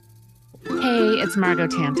it's Margot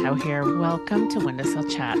Tantow here. Welcome to Windowsill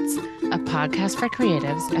Chats, a podcast for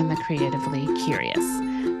creatives and the creatively curious.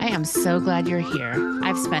 I am so glad you're here.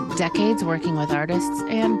 I've spent decades working with artists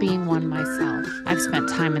and being one myself. I've spent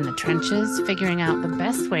time in the trenches figuring out the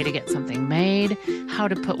best way to get something made, how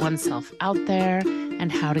to put oneself out there,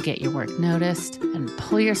 and how to get your work noticed and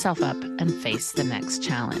pull yourself up and face the next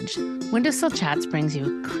challenge. Windowsill Chats brings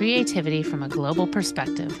you creativity from a global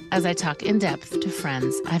perspective as I talk in depth to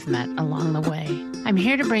friends I've met along the way. I'm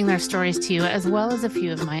here to bring their stories to you as well as a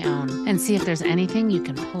few of my own and see if there's anything you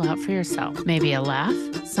can pull out for yourself. Maybe a laugh,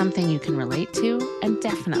 something you can relate to, and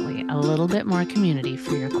definitely a little bit more community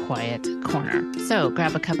for your quiet corner. So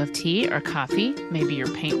grab a cup of tea or coffee, maybe your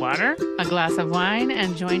paint water, a glass of wine,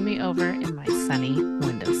 and join me over in my sunny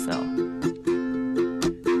windowsill.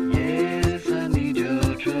 Yes, I need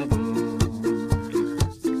your trouble,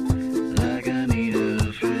 like I need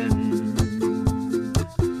a friend.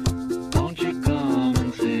 Won't you come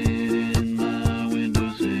and sit in my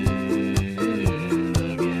windowsill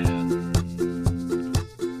again?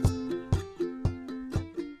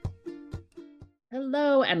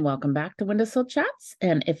 Hello and welcome back to Windowsill Chats.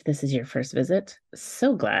 And if this is your first visit,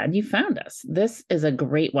 so glad you found us. This is a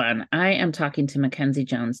great one. I am talking to Mackenzie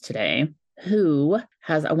Jones today, who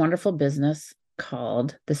has a wonderful business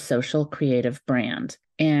called The Social Creative Brand.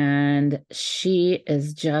 And she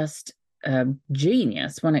is just a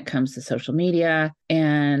genius when it comes to social media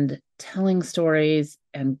and telling stories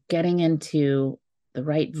and getting into the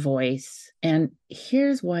right voice. And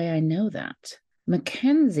here's why I know that.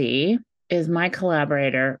 Mackenzie is my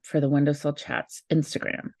collaborator for the Windowsill Chats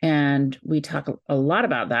Instagram. And we talk a lot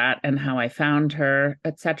about that and how I found her,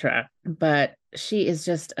 etc. But she is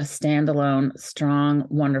just a standalone, strong,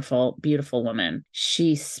 wonderful, beautiful woman.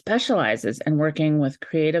 She specializes in working with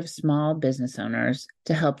creative small business owners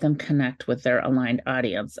to help them connect with their aligned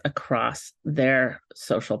audience across their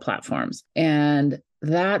social platforms. And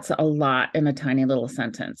that's a lot in a tiny little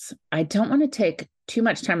sentence. I don't want to take too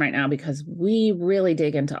much time right now because we really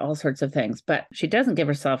dig into all sorts of things, but she doesn't give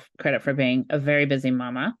herself credit for being a very busy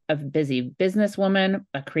mama, a busy businesswoman,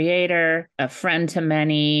 a creator, a friend to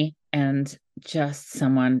many, and just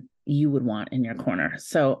someone you would want in your corner.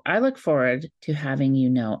 So I look forward to having you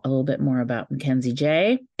know a little bit more about Mackenzie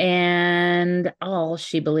J and all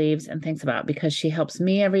she believes and thinks about, because she helps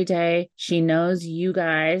me every day. She knows you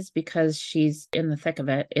guys because she's in the thick of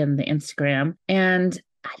it in the Instagram. And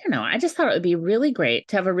I don't know, I just thought it would be really great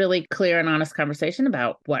to have a really clear and honest conversation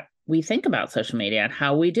about what we think about social media and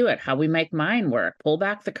how we do it, how we make mine work, pull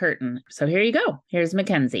back the curtain. So here you go. Here's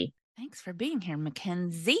Mackenzie. Thanks for being here,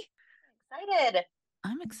 Mackenzie. Excited.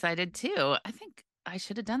 I'm excited too. I think I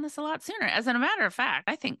should have done this a lot sooner. As a matter of fact,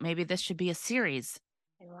 I think maybe this should be a series.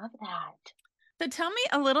 I love that. So tell me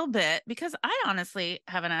a little bit, because I honestly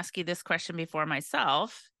haven't asked you this question before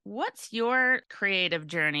myself. What's your creative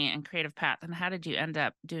journey and creative path, and how did you end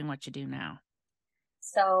up doing what you do now?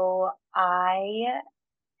 So I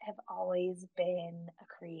have always been a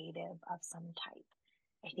creative of some type.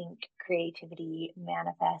 I think creativity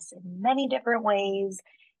manifests in many different ways,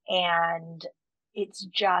 and it's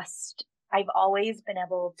just, I've always been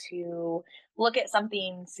able to look at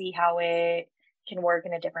something, see how it can work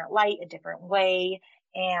in a different light, a different way.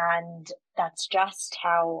 And that's just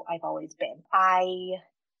how I've always been. I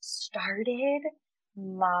started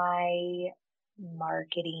my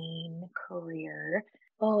marketing career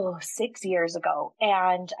 6 years ago.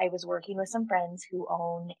 And I was working with some friends who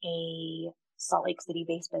own a Salt Lake City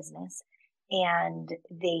based business, and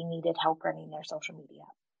they needed help running their social media.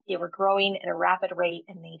 They were growing at a rapid rate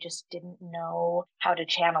and they just didn't know how to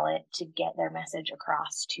channel it to get their message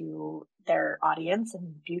across to their audience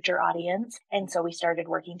and future audience. And so we started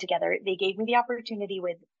working together. They gave me the opportunity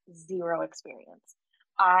with zero experience.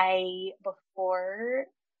 Before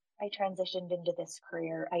I transitioned into this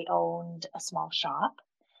career, I owned a small shop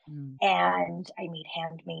and I made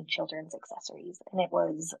handmade children's accessories, and it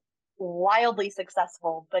was wildly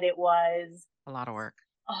successful, but it was a lot of work.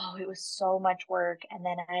 Oh, it was so much work. And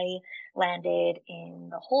then I landed in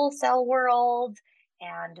the wholesale world,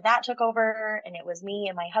 and that took over, and it was me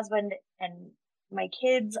and my husband and my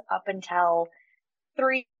kids up until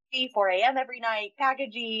 3, 4 a.m. every night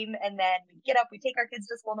packaging. And then we'd get up, we'd take our kids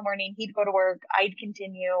to school in the morning. He'd go to work. I'd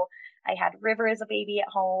continue. I had River as a baby at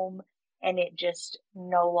home, and it just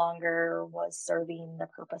no longer was serving the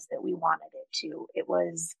purpose that we wanted it to. It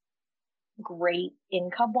was great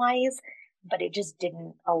income wise, but it just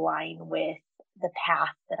didn't align with the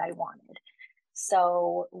path that I wanted.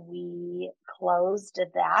 So we closed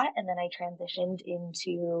that, and then I transitioned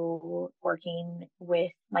into working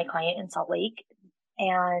with my client in Salt Lake.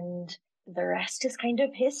 And the rest is kind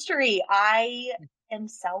of history. I am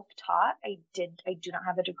self-taught. I do not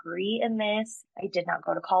have a degree in this. I did not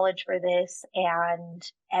go to college for this. And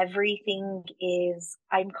everything is,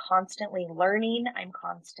 I'm constantly learning. I'm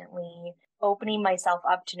constantly opening myself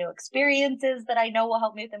up to new experiences that I know will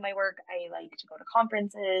help me within my work. I like to go to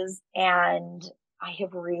conferences, and I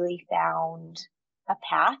have really found a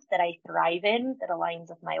path that I thrive in that aligns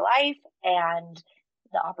with my life, and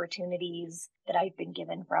the opportunities that I've been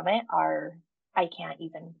given from it are, I can't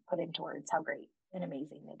even put into words how great and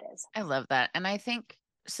amazing it is. I love that. And I think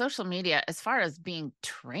social media, as far as being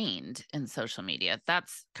trained in social media,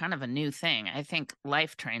 that's kind of a new thing. I think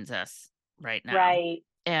life trains us right now. Right.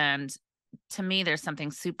 And to me, there's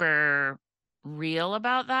something super real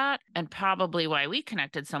about that, and probably why we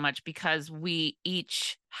connected so much, because we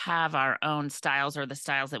each have our own styles, or the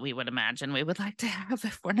styles that we would imagine we would like to have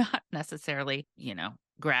if we're not necessarily,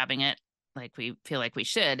 grabbing it like we feel like we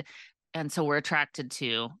should. And so we're attracted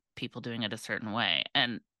to people doing it a certain way.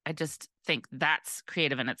 And I just think that's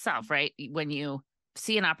creative in itself, right? When you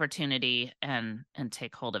see an opportunity and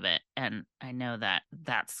take hold of it. And I know that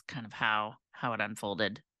that's kind of how it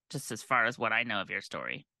unfolded, just as far as what I know of your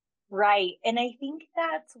story. Right. And I think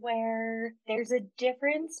that's where there's a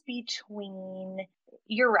difference between,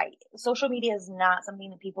 you're right, social media is not something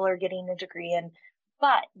that people are getting a degree in,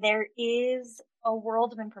 but there is a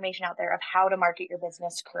world of information out there of how to market your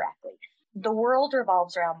business correctly. The world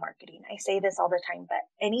revolves around marketing. I say this all the time, but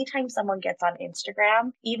anytime someone gets on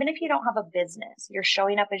Instagram, even if you don't have a business, you're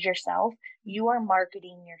showing up as yourself, you are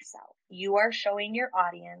marketing yourself. You are showing your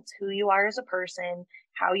audience who you are as a person,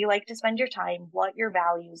 how you like to spend your time, what your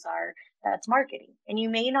values are. That's marketing. And you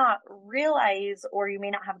may not realize, or you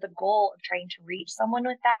may not have the goal of trying to reach someone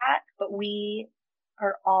with that, but we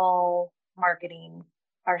are all marketing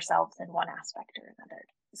ourselves in one aspect or another.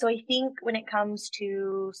 So I think when it comes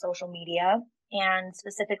to social media and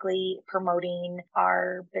specifically promoting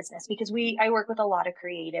our business, because I work with a lot of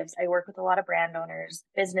creatives, I work with a lot of brand owners,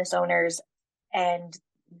 business owners, and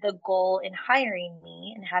the goal in hiring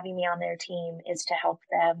me and having me on their team is to help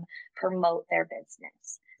them promote their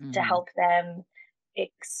business, to help them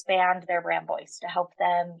expand their brand voice, to help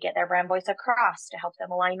them get their brand voice across, to help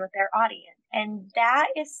them align with their audience. And that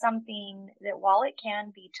is something that, while it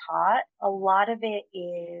can be taught, a lot of it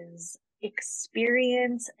is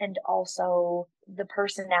experience and also the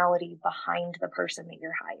personality behind the person that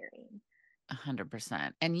you're hiring.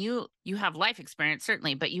 100%. And you have life experience,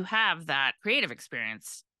 certainly, but you have that creative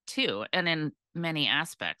experience too, and in many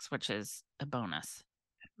aspects, which is a bonus.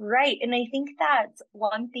 Right. And I think that's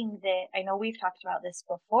one thing that, I know we've talked about this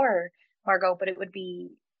before, Margot, but it would be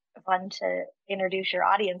fun to introduce your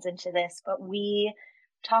audience into this. But we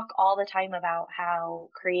talk all the time about how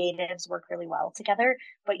creatives work really well together,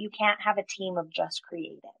 but you can't have a team of just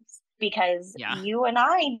creatives, because you and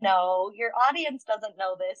I know your audience doesn't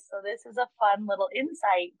know this. So this is a fun little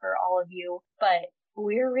insight for all of you, but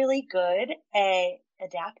we're really good at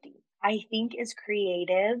adapting. I think as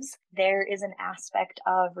creatives, there is an aspect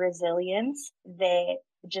of resilience that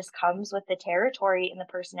just comes with the territory and the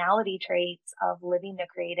personality traits of living a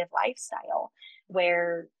creative lifestyle,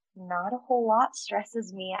 where not a whole lot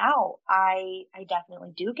stresses me out. I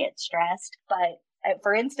definitely do get stressed, but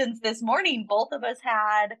for instance, this morning, both of us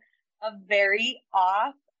had a very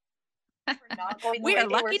off for not going the We way are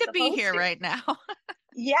they were lucky to be supposed here to. right now.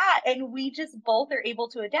 Yeah, and we just both are able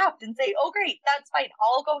to adapt and say, oh, great, that's fine.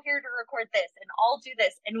 I'll go here to record this and I'll do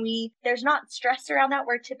this. And there's not stress around that,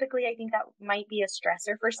 where typically I think that might be a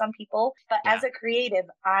stressor for some people. But as a creative,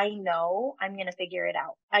 I know I'm going to figure it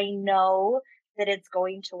out. I know that it's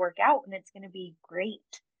going to work out and it's going to be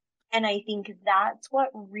great. And I think that's what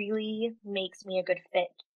really makes me a good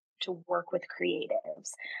fit to work with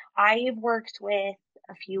creatives. I've worked with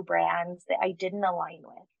a few brands that I didn't align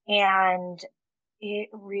with, and it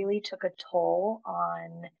really took a toll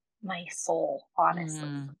on my soul, honestly,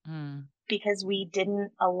 because we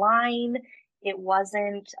didn't align. It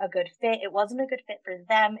wasn't a good fit. It wasn't a good fit for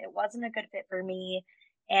them. It wasn't a good fit for me.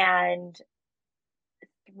 And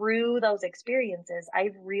through those experiences,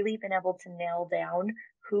 I've really been able to nail down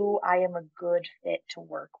who I am a good fit to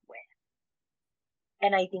work with.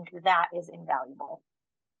 And I think that is invaluable.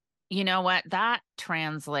 You know what? That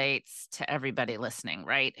translates to everybody listening,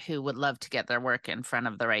 right? Who would love to get their work in front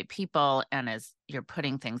of the right people. And as you're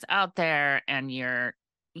putting things out there, and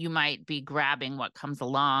you might be grabbing what comes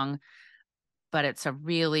along, but it's a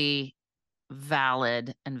really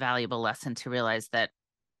valid and valuable lesson to realize that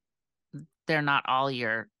they're not all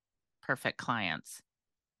your perfect clients.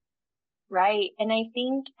 Right. And I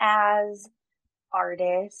think as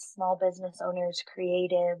artists, small business owners,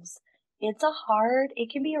 creatives, it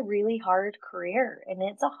can be a really hard career, and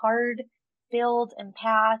it's a hard field and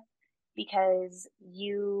path because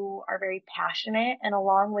you are very passionate, and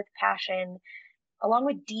along with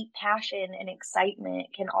deep passion and excitement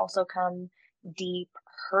can also come deep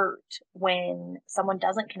hurt when someone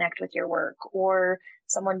doesn't connect with your work or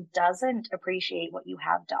someone doesn't appreciate what you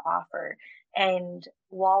have to offer. And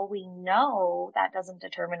while we know that doesn't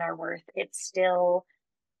determine our worth, it still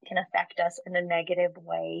can affect us in a negative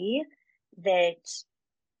way that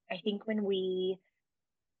I think when we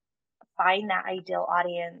find that ideal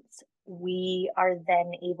audience, we are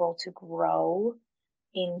then able to grow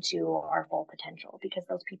into our full potential because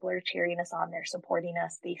those people are cheering us on, they're supporting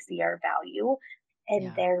us, they see our value, and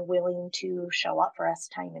Yeah. they're willing to show up for us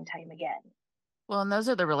time and time again. Well, and those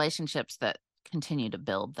are the relationships that continue to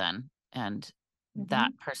build then. And Mm-hmm.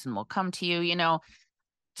 that person will come to you.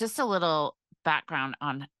 Just a little background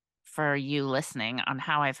on for you listening on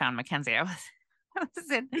how I found Mackenzie. I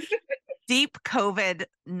was in deep COVID,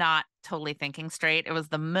 not totally thinking straight. It was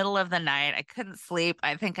the middle of the night. I couldn't sleep.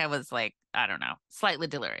 I think I was like, I don't know, slightly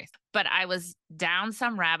delirious. But I was down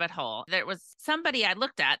some rabbit hole. There was somebody I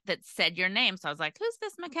looked at that said your name. So I was like, who's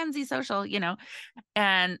this Mackenzie social,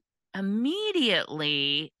 And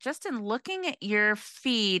immediately, just in looking at your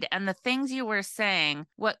feed and the things you were saying,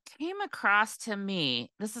 what came across to me,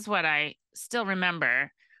 this is what I still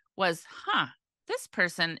remember, was, this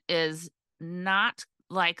person is not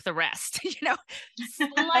like the rest,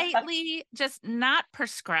 slightly just not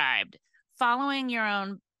prescribed, following your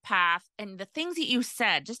own path. And the things that you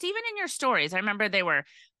said, just even in your stories, I remember they were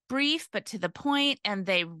brief but to the point, and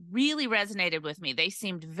they really resonated with me. They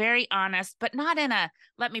seemed very honest, but not in a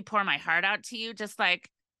let me pour my heart out to you, just like,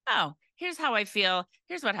 oh, here's how I feel,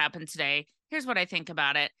 here's what happened today, here's what I think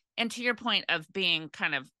about it. And to your point of being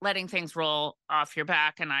kind of letting things roll off your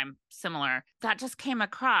back, and I'm similar, that just came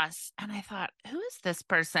across. And I thought, who is this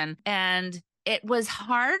person? And it was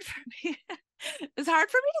hard for me. It was hard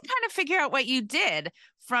for me to kind of figure out what you did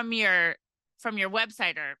from your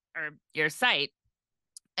website or your site.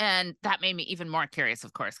 And that made me even more curious,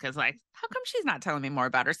 of course, because like, how come she's not telling me more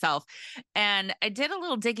about herself? And I did a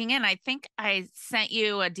little digging in. I think I sent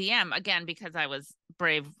you a DM again because I was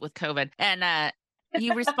brave with COVID. And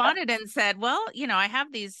you responded and said, well, I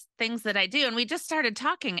have these things that I do. And we just started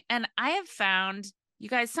talking. And I have found, you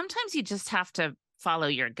guys, sometimes you just have to follow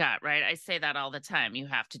your gut, right? I say that all the time. You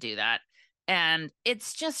have to do that. And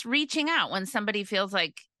it's just reaching out when somebody feels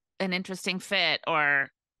like an interesting fit or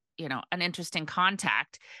an interesting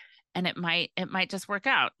contact, and it might just work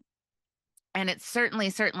out. And it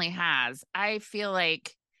certainly has. I feel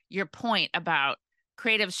like your point about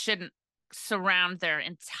creatives shouldn't surround their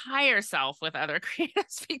entire self with other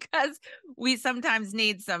creatives because we sometimes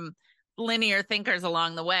need some linear thinkers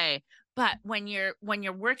along the way. But when you're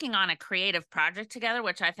working on a creative project together,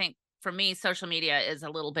 which I think for me social media is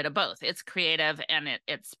a little bit of both, it's creative and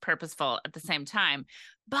it's purposeful at the same time,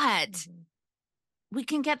 but Mm-hmm. we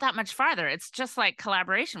can get that much farther. It's just like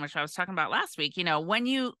collaboration, which I was talking about last week. When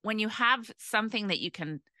you have something that you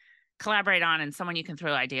can collaborate on and someone you can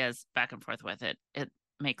throw ideas back and forth with, it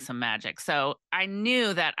makes some magic. So I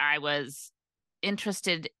knew that I was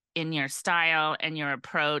interested in your style and your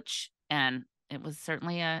approach, and it was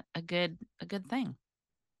certainly a good thing.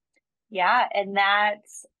 Yeah, and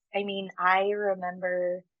I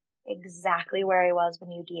remember exactly where I was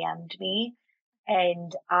when you DM'd me.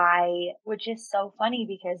 Which is so funny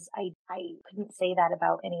because I couldn't say that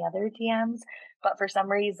about any other DMs, but for some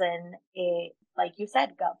reason like you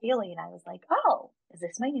said, gut feeling. I was like, oh, is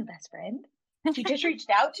this my new best friend? She just reached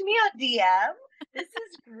out to me on DM. This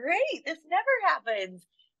is great. This never happens.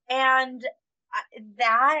 And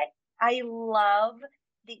that I love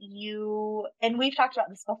and we've talked about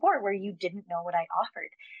this before, where you didn't know what I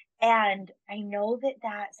offered. And I know that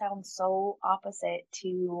that sounds so opposite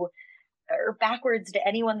to or backwards to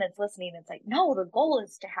anyone that's listening. It's like, no, the goal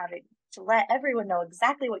is to let everyone know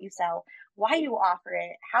exactly what you sell, why you offer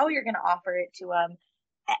it, how you're going to offer it to them,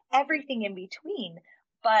 everything in between.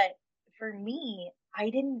 But for me, I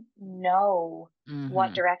didn't know what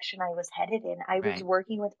Mm-hmm. direction I was headed in. I was Right.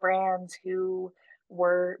 working with brands who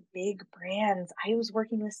were big brands. I was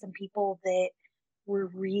working with some people that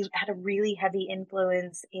had a really heavy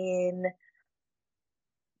influence in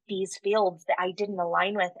these fields that I didn't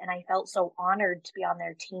align with. And I felt so honored to be on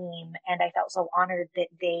their team. And I felt so honored that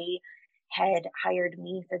they had hired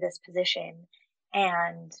me for this position.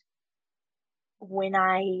 And when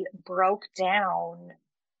I broke down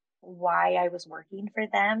why I was working for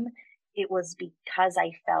them, it was because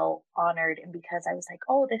I felt honored and because I was like,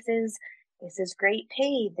 oh, this is great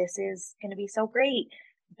pay. This is going to be so great.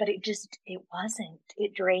 but it wasn't.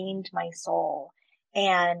 It drained my soul.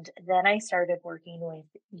 And then I started working with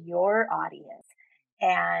your audience,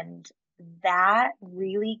 and that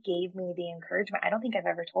really gave me the encouragement. I don't think I've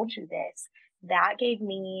ever told you this. That gave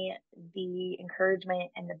me the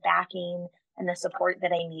encouragement and the backing and the support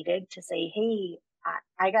that I needed to say, hey,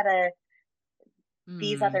 I gotta,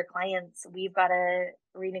 these other clients, we've got to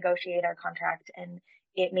renegotiate our contract, and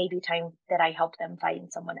it may be time that I help them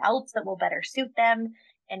find someone else that will better suit them.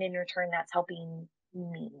 And in return, that's helping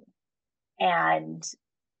me. And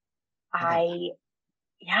I love that.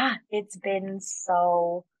 yeah, it's been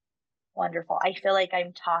so wonderful. I feel like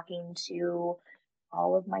I'm talking to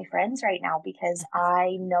all of my friends right now because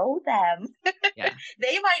I know them. Yeah.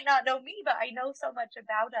 They might not know me, but I know so much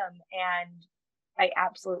about them. And I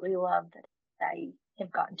absolutely love that I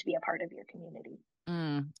have gotten to be a part of your community.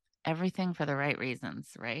 Everything for the right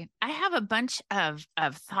reasons, right? I have a bunch of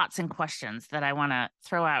thoughts and questions that I want to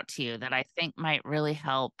throw out to you that I think might really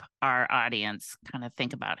help our audience kind of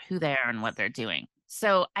think about who they are and what they're doing.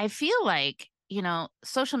 So I feel like,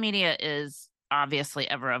 social media is obviously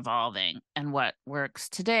ever evolving, and what works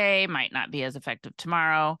today might not be as effective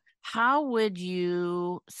tomorrow. How would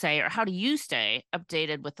you say, or how do you stay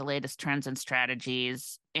updated with the latest trends and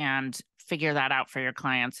strategies and figure that out for your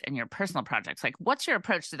clients and your personal projects? Like, what's your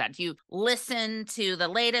approach to that? Do you listen to the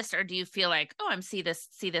latest, or do you feel like, oh, I'm see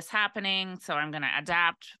this happening, so I'm going to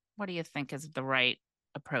adapt? What do you think is the right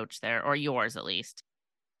approach there, or yours at least?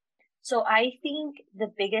 So I think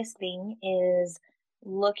the biggest thing is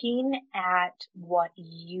looking at what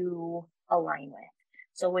you align with.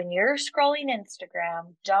 So when you're scrolling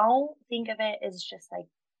Instagram, don't think of it as just like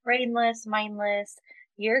brainless, mindless.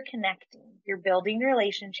 You're connecting, you're building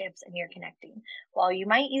relationships, and you're connecting. While you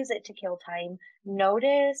might use it to kill time,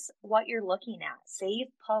 notice what you're looking at, save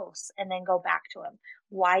posts, and then go back to them.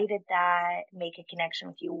 Why did that make a connection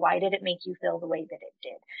with you? Why did it make you feel the way that it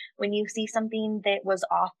did? When you see something that was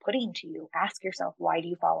off putting to you, ask yourself, why do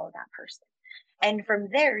you follow that person? And from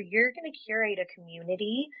there, you're going to curate a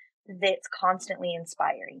community that's constantly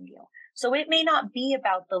inspiring you. So it may not be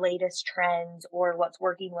about the latest trends or what's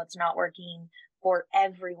working, what's not working for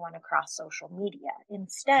everyone across social media.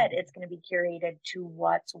 Instead, it's going to be curated to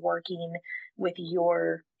what's working with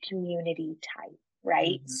your community type,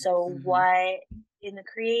 right? So what in the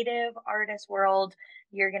creative artist world,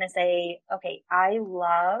 you're going to say, okay, I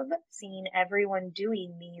love seeing everyone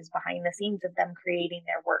doing these behind the scenes of them creating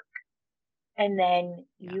their work. And then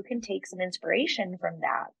Yeah. you can take some inspiration from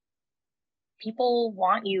that. People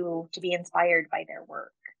want you to be inspired by their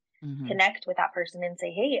work. Connect with that person and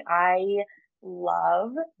say, hey, I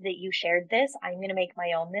love that you shared this. I'm going to make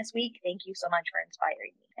my own this week. Thank you so much for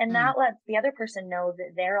inspiring me. And that lets the other person know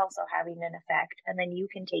that they're also having an effect. And then you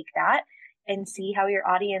can take that and see how your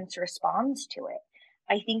audience responds to it.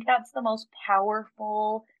 I think that's the most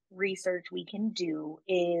powerful research we can do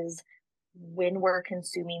is when we're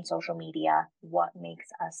consuming social media, what makes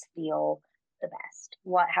us feel the best?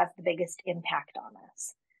 What has the biggest impact on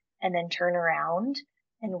us? And then turn around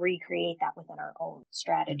and recreate that within our own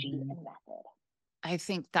strategy and method. I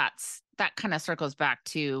think that kind of circles back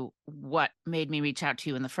to what made me reach out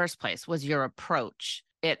to you in the first place was your approach.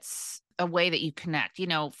 It's a way that you connect.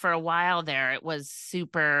 For a while there, it was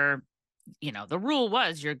super, the rule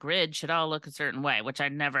was your grid should all look a certain way, which I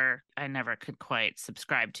never could quite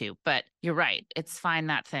subscribe to. But you're right. It's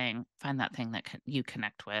find that thing that you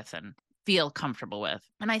connect with and feel comfortable with.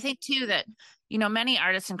 And I think too that, many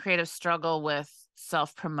artists and creatives struggle with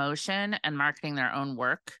self-promotion and marketing their own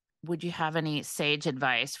work. Would you have any sage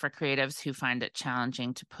advice for creatives who find it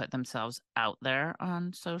challenging to put themselves out there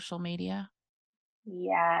on social media?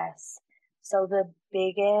 Yes. So the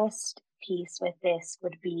biggest piece with this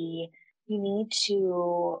would be you need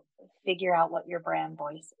to figure out what your brand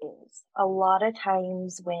voice is. A lot of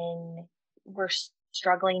times when we're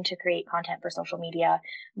struggling to create content for social media,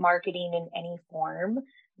 marketing in any form,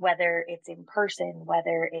 whether it's in person,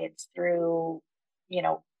 whether it's through,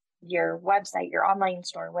 your website, your online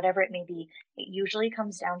store, whatever it may be, it usually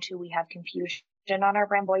comes down to we have confusion on our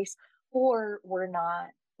brand voice or we're not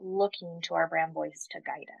looking to our brand voice to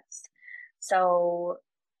guide us. So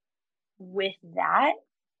with that,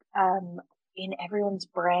 in everyone's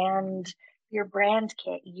your brand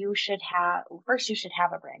kit, you should have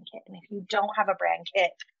a brand kit. And if you don't have a brand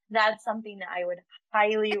kit, that's something that I would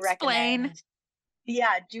highly recommend.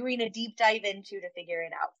 Yeah, doing a deep dive into to figure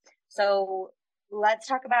it out. So let's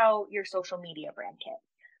talk about your social media brand kit.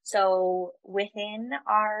 So within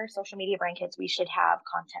our social media brand kits, we should have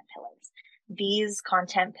content pillars. These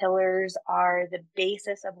content pillars are the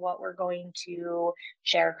basis of what we're going to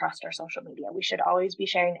share across our social media. We should always be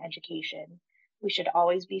sharing education. We should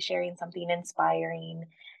always be sharing something inspiring.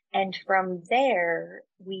 And from there,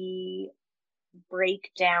 we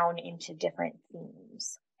break down into different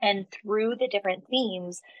themes. And through the different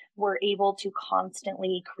themes, we're able to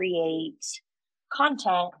constantly create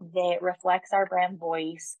content that reflects our brand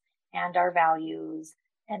voice and our values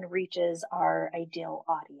and reaches our ideal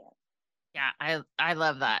audience. Yeah, I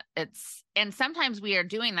love that. And sometimes we are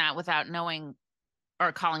doing that without knowing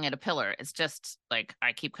or calling it a pillar. It's just like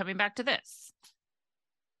I keep coming back to this.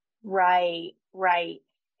 Right, right.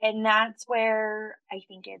 And that's where I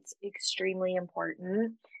think it's extremely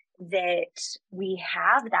important that we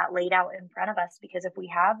have that laid out in front of us, because if we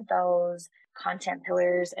have those content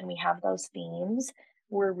pillars and we have those themes,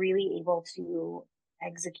 we're really able to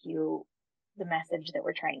execute the message that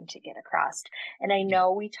we're trying to get across. And I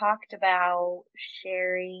know we talked about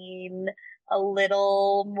sharing a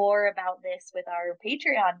little more about this with our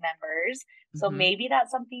Patreon members. So maybe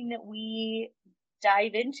that's something that we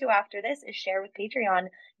dive into after this is share with Patreon.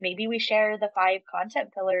 Maybe we share the 5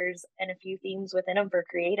 content pillars and a few themes within them for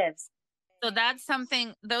creatives. So that's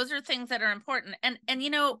something, those are things that are important. And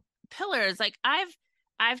pillars, like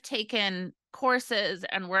I've taken courses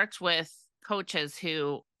and worked with coaches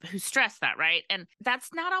who stress that, right? And that's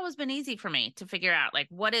not always been easy for me to figure out, like,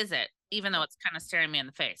 what is it, even though it's kind of staring me in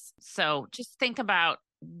the face. So just think about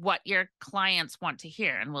what your clients want to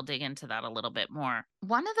hear, and we'll dig into that a little bit more.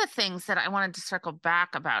 One of the things that I wanted to circle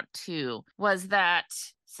back about too was that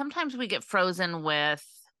sometimes we get frozen with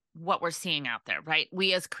what we're seeing out there, right?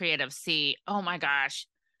 We as creatives see, oh my gosh,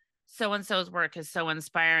 so and so's work is so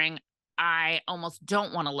inspiring. I almost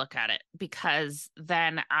don't want to look at it because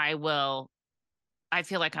then I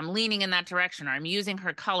feel like I'm leaning in that direction, or I'm using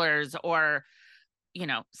her colors, or,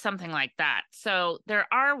 something like that. So there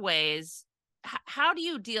are ways. How do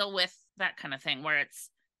you deal with that kind of thing where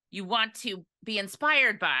you want to be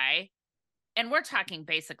inspired by, and we're talking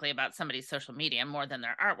basically about somebody's social media more than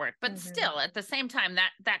their artwork, but still at the same time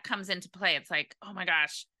that comes into play. It's like, oh my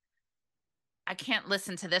gosh, I can't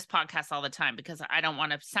listen to this podcast all the time because I don't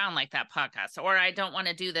want to sound like that podcast, or I don't want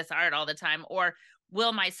to do this art all the time, or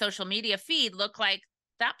will my social media feed look like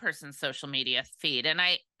that person's social media feed? And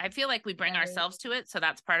I feel like we bring ourselves to it, so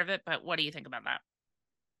that's part of it. But what do you think about that?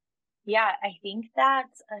 Yeah, I think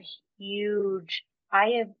that's a huge.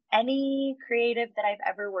 Any creative that I've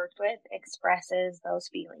ever worked with expresses those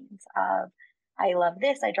feelings of, I love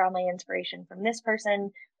this, I draw my inspiration from this person,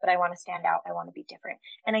 but I want to stand out, I want to be different.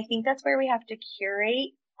 And I think that's where we have to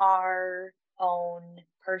curate our own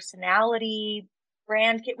personality,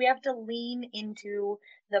 brand kit. We have to lean into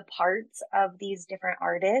the parts of these different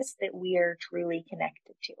artists that we are truly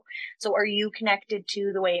connected to. So are you connected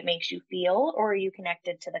to the way it makes you feel, or are you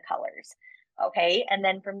connected to the colors? Okay. And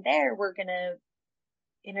then from there, we're going to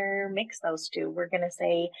intermix those two. We're going to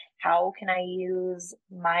say, how can I use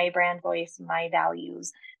my brand voice, my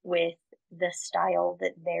values with the style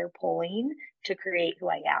that they're pulling to create who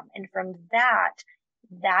I am? And from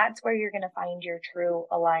that's where you're going to find your true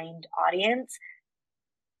aligned audience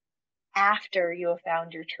after you have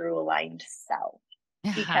found your true aligned self.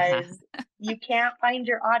 Because you can't find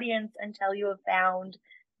your audience until you have found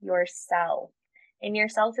yourself. And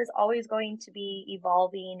yourself is always going to be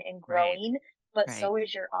evolving and growing, but so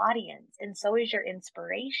is your audience, and so is your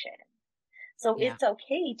inspiration. So it's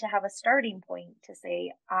okay to have a starting point to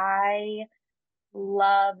say, I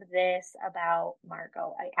love this about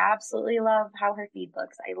Margot. I absolutely love how her feed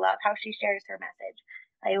looks. I love how she shares her message.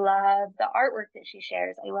 I love the artwork that she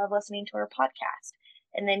shares. I love listening to her podcast.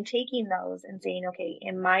 And then taking those and saying, okay,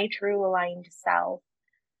 in my true aligned self,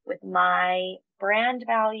 with my brand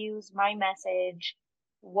values, my message,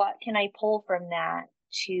 what can I pull from that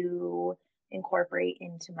to incorporate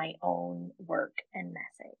into my own work and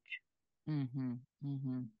message?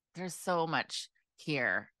 There's so much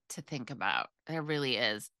here to think about. There really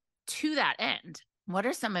is. To that end, what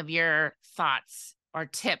are some of your thoughts or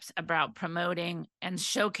tips about promoting and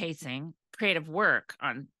showcasing creative work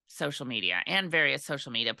on social media and various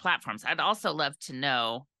social media platforms? I'd also love to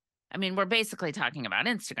know, I mean, we're basically talking about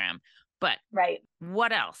Instagram, but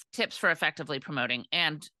what else? Tips for effectively promoting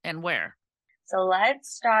and where? So let's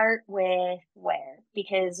start with where,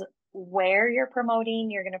 because where you're promoting,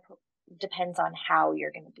 depends on how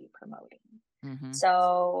you're going to be promoting.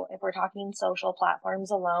 So if we're talking social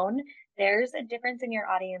platforms alone, there's a difference in your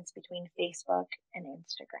audience between Facebook and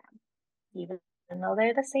Instagram. Even though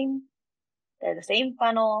they're the same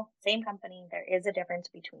funnel, same company, there is a difference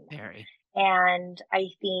between them. And I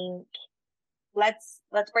think let's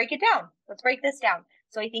break it down. Let's break this down.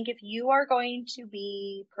 So I think if you are going to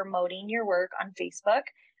be promoting your work on Facebook,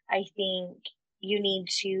 I think you need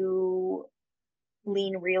to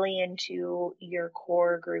lean really into your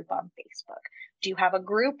core group on Facebook. Do you have a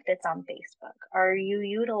group that's on Facebook? Are you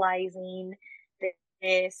utilizing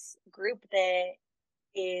this group that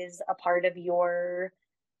is a part of your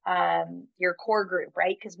core group,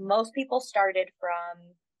 right? Because most people started from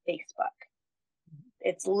Facebook.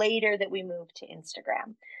 It's later that we moved to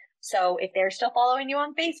Instagram. So if they're still following you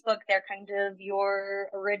on Facebook, they're kind of your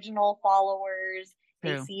original followers.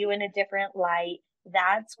 They True. see you in a different light.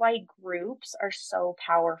 That's why groups are so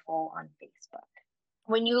powerful on Facebook.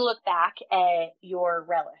 When you look back at your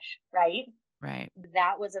relish, right? Right.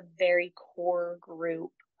 That was a very core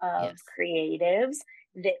group of Yes. creatives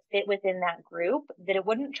that fit within that group, that it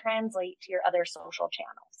wouldn't translate to your other social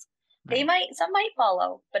channels. Right. Some might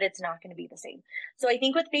follow, but it's not going to be the same. So I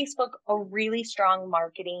think with Facebook, a really strong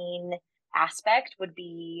marketing aspect would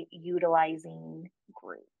be utilizing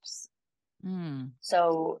groups. Mm.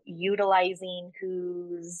 So utilizing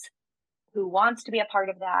who wants to be a part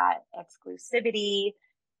of that exclusivity,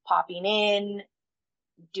 popping in,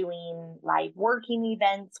 doing live working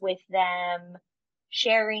events with them,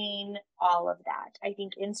 sharing all of that. I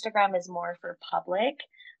think Instagram is more for public.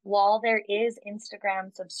 While there is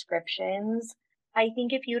Instagram subscriptions, I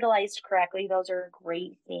think if utilized correctly, those are a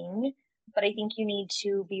great thing. But I think you need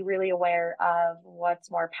to be really aware of what's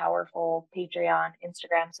more powerful: Patreon,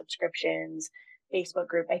 Instagram subscriptions, Facebook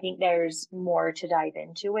group. I think there's more to dive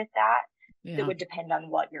into with that. That Yeah. would depend on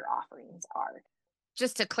what your offerings are.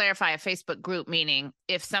 Just to clarify, a Facebook group meaning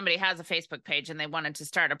if somebody has a Facebook page and they wanted to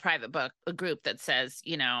start a private book, a group that says,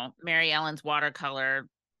 Mary Ellen's watercolor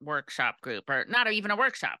workshop group, or not even a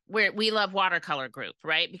workshop, where we love watercolor group,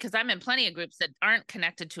 right? Because I'm in plenty of groups that aren't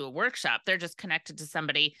connected to a workshop. They're just connected to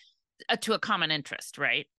somebody, to a common interest,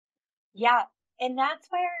 right? Yeah. And that's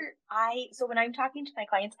where so when I'm talking to my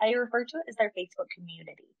clients, I refer to it as their Facebook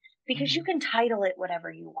community, because you Mhm. can title it whatever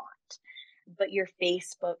you want, but your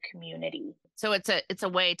Facebook community. So it's a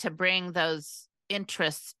way to bring those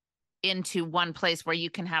interests into one place where you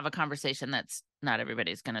can have a conversation that's not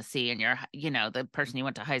everybody's going to see, and the person you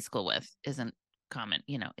went to high school with isn't common,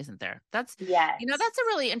 isn't there. That's a Yes.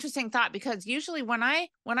 really interesting thought, because usually when I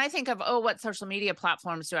think of, oh, what social media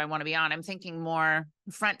platforms do I want to be on, I'm thinking more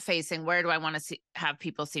front facing. Where do I want to have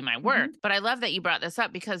people see my work? Mm-hmm. But I love that you brought this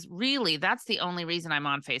up, because really that's the only reason I'm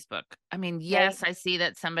on Facebook. I mean, Right. yes, I see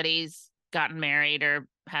that somebody's gotten married or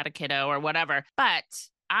had a kiddo or whatever, but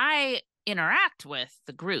I interact with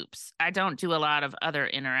the groups. I don't do a lot of other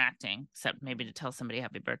interacting, except maybe to tell somebody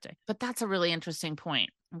happy birthday. But that's a really interesting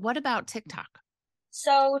point. What about TikTok?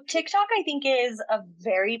 So TikTok, I think, is a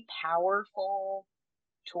very powerful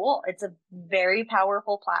tool. It's a very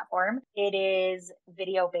powerful platform. It is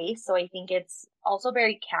video based. So I think it's also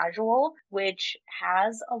very casual, which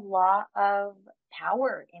has a lot of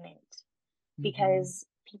power in it, Mm-hmm. because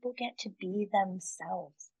people get to be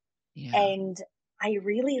themselves. Yeah. And I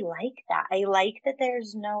really like that. I like that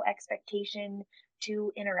there's no expectation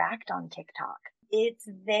to interact on TikTok. It's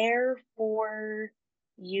there for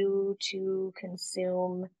you to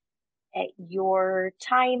consume at your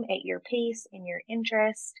time, at your pace, in your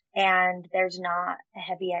interest, and there's not a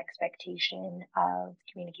heavy expectation of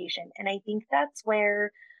communication. And I think that's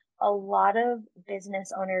where a lot of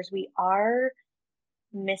business owners, we are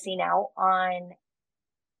missing out on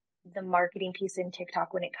the marketing piece in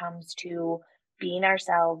TikTok when it comes to being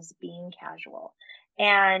ourselves, being casual.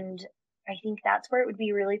 And I think that's where it would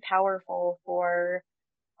be really powerful for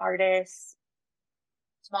artists,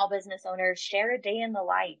 small business owners. Share a day in the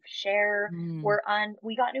life. Share, Mm.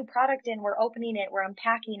 we got new product in, we're opening it, we're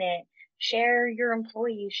unpacking it. Share your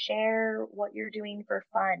employees, share what you're doing for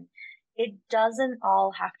fun. It doesn't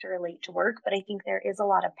all have to relate to work, but I think there is a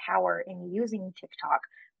lot of power in using TikTok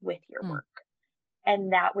with your Mm. work.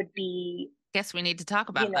 And that would be, Guess we need to talk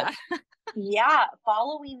you about know, that. yeah,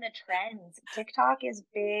 following the trends. TikTok is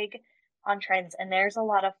big on trends, and there's a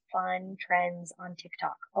lot of fun trends on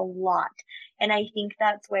TikTok, a lot. And I think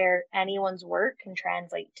that's where anyone's work can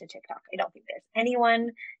translate to TikTok. I don't think there's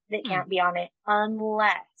anyone that Hmm. can't be on it,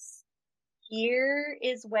 unless, here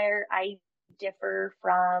is where I differ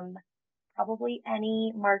from probably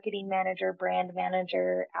any marketing manager, brand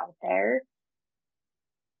manager out there.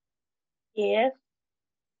 If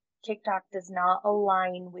TikTok does not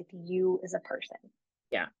align with you as a person,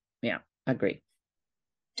 Yeah. Yeah. Agree.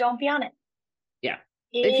 don't be on it. Yeah.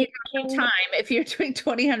 If you It have no can, time, if you're doing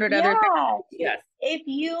 2,000 other yeah. things, yes. If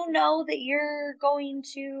you know that you're going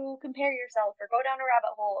to compare yourself or go down a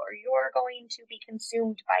rabbit hole, or you're going to be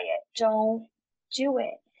consumed by it, don't do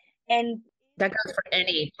it. And That goes for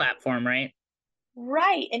any platform, right?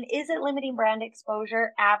 right. And is it limiting brand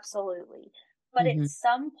exposure? Absolutely. But at Mm-hmm.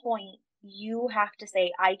 some point, you have to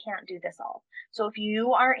say, I can't do this all. So if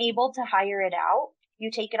you aren't able to hire it out,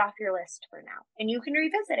 you take it off your list for now and you can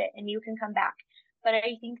revisit it and you can come back. But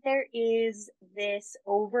I think there is this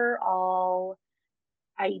overall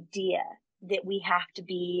idea that we have to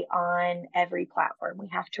be on every platform. We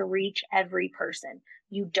have to reach every person.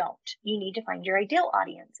 You don't. You need to find your ideal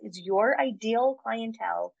audience. Is your ideal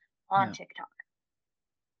clientele on Yeah. TikTok?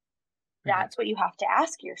 Right. That's what you have to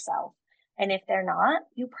ask yourself. And if they're not,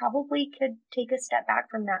 you probably could take a step back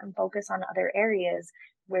from that and focus on other areas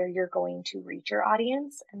where you're going to reach your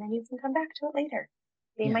audience, and then you can come back to it later.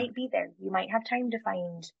 They Yeah. might be there. You might have time to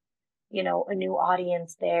find, a new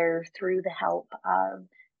audience there through the help of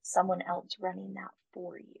someone else running that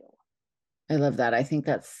for you. I love that. I think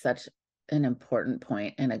that's such an important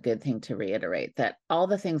point and a good thing to reiterate, that all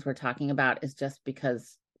the things we're talking about is just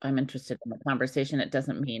because I'm interested in the conversation. It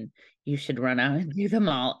doesn't mean you should run out and do them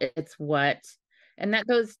all. It's what, and that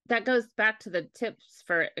goes back to the tips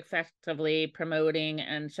for effectively promoting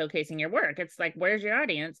and showcasing your work. It's like, where's your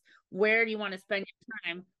audience? Where do you want to spend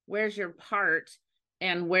your time? Where's your part?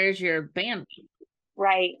 And where's your bandwidth?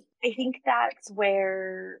 Right. I think that's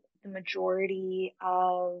where the majority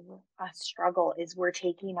of us struggle is we're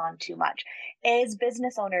taking on too much. As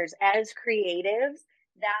business owners, as creatives,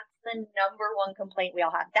 that's the number one complaint we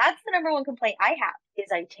all have. That's the number one complaint I have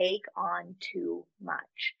is I take on too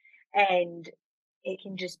much. And it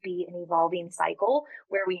can just be an evolving cycle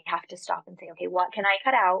where we have to stop and say, okay, what can I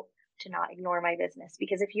cut out to not ignore my business?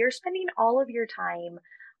 Because if you're spending all of your time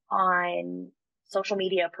on social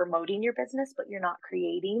media promoting your business, but you're not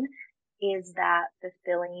creating, is that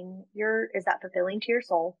fulfilling to your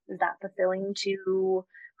soul? Is that fulfilling to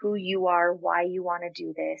who you are, why you want to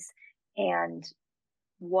do this, and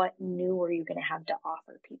what new are you going to have to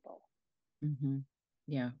offer people? Mm-hmm.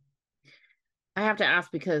 Yeah. I have to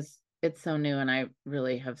ask because it's so new and I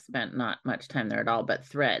really have spent not much time there at all, but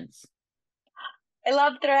Threads. I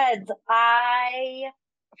love Threads.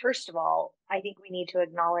 First of all, I think we need to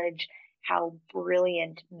acknowledge how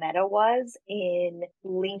brilliant Meta was in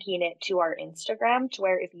linking it to our Instagram, to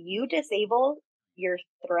where if you disable your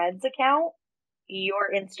Threads account,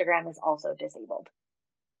 your Instagram is also disabled.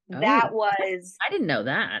 Oh, That was, I didn't know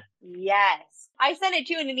that. yes. I sent it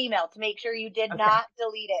to you in an email to make sure you did Okay. not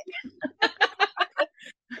delete it.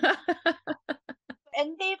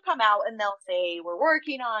 And they've come out and they'll say, we're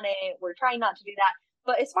working on it. We're trying not to do that.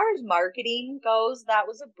 But as far as marketing goes, that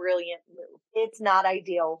was a brilliant move. It's not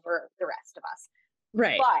ideal for the rest of us.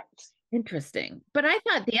 Right. But Interesting. But I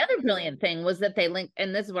thought the other brilliant thing was that they linked,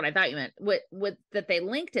 and this is what I thought you meant, with that they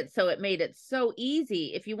linked it so it made it so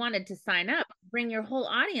easy if you wanted to sign up, bring your whole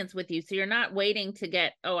audience with you. So you're not waiting to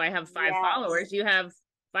get, oh, I have five yes. followers. You have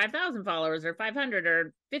 5,000 followers or 500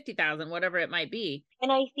 or 50,000, whatever it might be.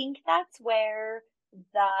 And I think that's where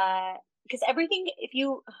because everything,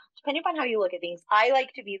 depending upon how you look at things, I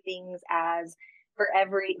like to view things as for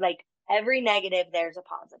every negative, there's a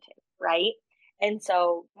positive, right? And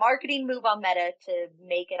so marketing move on Meta to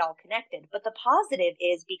make it all connected. But the positive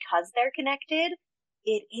is because they're connected,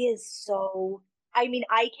 it is so, I mean,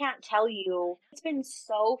 I can't tell you, it's been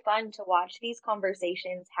so fun to watch these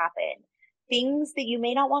conversations happen. Things that you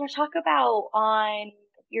may not want to talk about on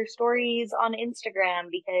your stories on Instagram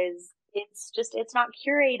because it's not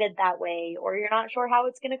curated that way, or you're not sure how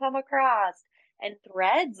it's going to come across. And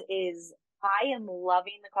Threads is, I am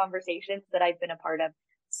loving the conversations that I've been a part of.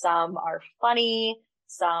 Some are funny,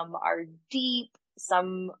 some are deep,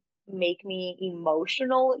 some make me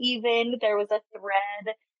emotional even. There was a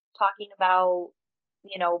thread talking about,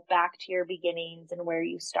 back to your beginnings and where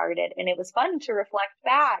you started. And it was fun to reflect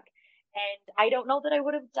back. And I don't know that I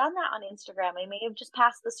would have done that on Instagram. I may have just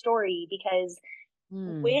passed the story because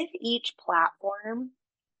with each platform,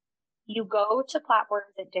 you go to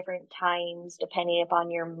platforms at different times depending upon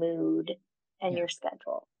your mood and Yeah. your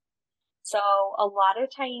schedule. So a lot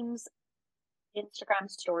of times, Instagram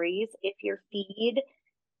stories, if your feed,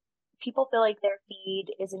 people feel like their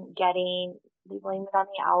feed isn't getting, they blame it on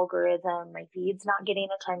the algorithm. My feed's not getting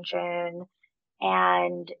attention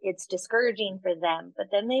and it's discouraging for them. But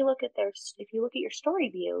then they look at if you look at your story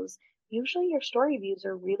views, usually your story views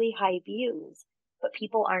are really high views, but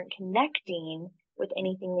people aren't connecting with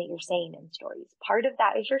anything that you're saying in stories. Part of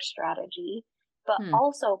that is your strategy, but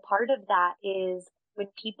also part of that is when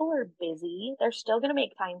people are busy, they're still going to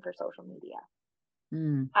make time for social media.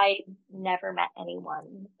 I never met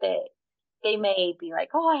anyone that they may be like,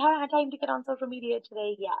 oh, I haven't had time to get on social media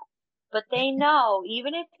today yet. But they know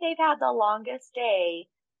even if they've had the longest day,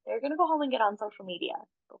 they're going to go home and get on social media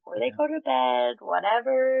before they go to bed,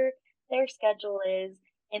 whatever their schedule is.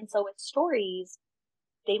 And so with stories,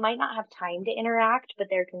 they might not have time to interact, but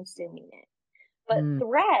they're consuming it. But Mm,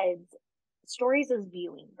 threads, stories is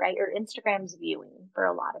viewing, right? Or Instagram's viewing for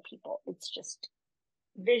a lot of people. It's just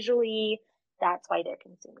visually, that's why they're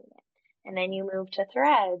consuming it. And then you move to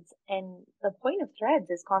threads, and the point of threads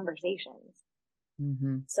is conversations.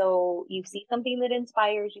 mhm. So you see something that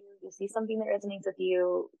inspires you, you see something that resonates with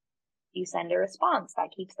you, you send a response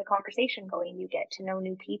that keeps the conversation going. You get to know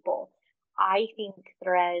new people. I think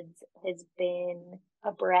threads has been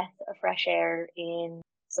a breath of fresh air in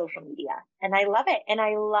social media, and I love it. And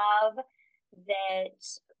I love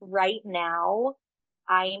that right now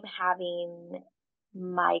I'm having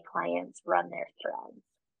my clients run their threads.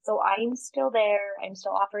 So I'm still there. I'm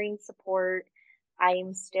still offering support.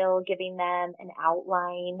 I'm still giving them an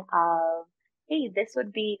outline of, hey, this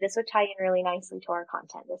would tie in really nicely to our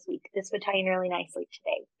content this week. This would tie in really nicely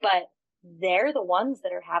today. But they're the ones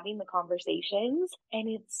that are having the conversations, and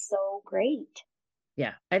it's so great.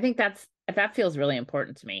 Yeah, I think that feels really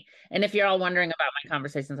important to me. And if you're all wondering about my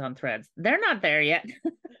conversations on threads, they're not there yet.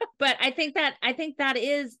 But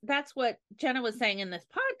that's what Jenna was saying in this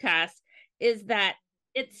podcast, is that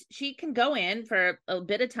she can go in for a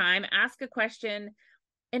bit of time, ask a question,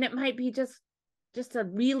 and it might be just a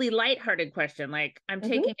really lighthearted question, like, I'm Mm-hmm.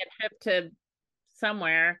 taking a trip to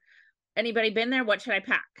somewhere. Anybody been there? What should I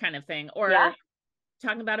pack? Kind of thing. Yeah, Or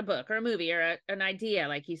talking about a book or a movie or an idea,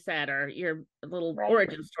 like you said, or your little right.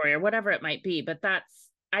 origin story or whatever it might be. But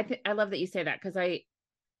I love that you say that, because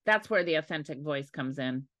that's where the authentic voice comes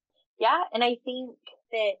in. Yeah, and I think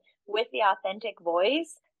that with the authentic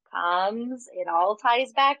voice it all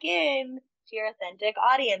ties back in to your authentic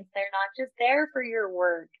audience. They're not just there for your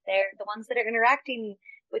work. They're the ones that are interacting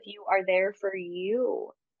with you are there for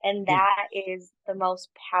you. And Yeah. that is the most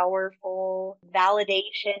powerful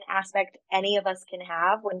validation aspect any of us can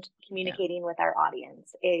have when Yeah. communicating with our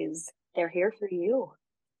audience is they're here for you.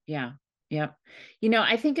 Yeah. Yep.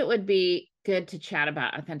 I think it would be good to chat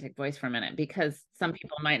about authentic voice for a minute, because some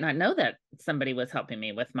people might not know that somebody was helping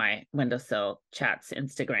me with my windowsill chats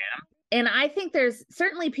Instagram. And I think there's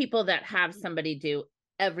certainly people that have somebody do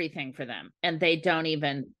everything for them and they don't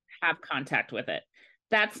even have contact with it.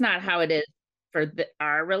 That's not how it is for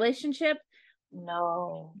our relationship.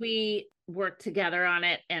 No. We work together on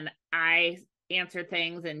it, and I answer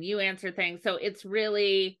things and you answer things. So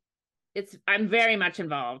I'm very much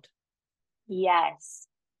involved, Yes.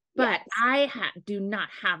 but Yes. I do not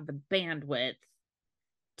have the bandwidth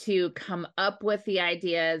to come up with the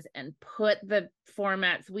ideas and put the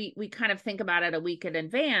formats. We kind of think about it a week in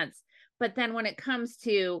advance, but then when it comes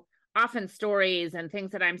to often stories and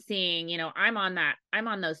things that I'm seeing, I'm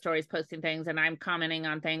on those stories posting things, and I'm commenting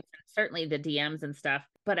on things, certainly the DMs and stuff.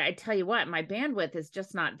 But I tell you what, my bandwidth is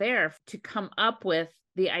just not there to come up with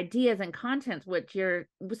the ideas and contents, which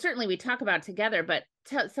we talk about together. But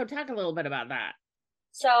so talk a little bit about that.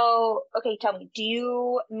 So, okay, tell me,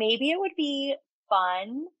 maybe it would be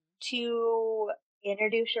fun to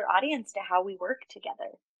introduce your audience to how we work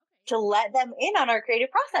together, to let them in on our creative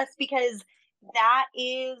process, because that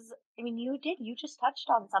is, I mean, you just touched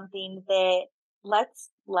on something that let's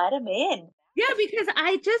let them in. Yeah, because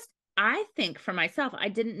I think for myself, I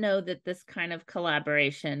didn't know that this kind of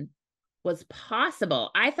collaboration was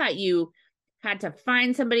possible. I thought you had to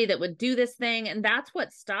find somebody that would do this thing. And that's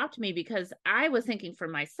what stopped me, because I was thinking for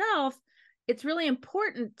myself, it's really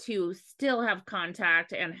important to still have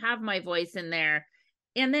contact and have my voice in there.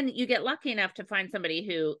 And then you get lucky enough to find somebody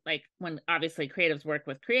who, like, when obviously creatives work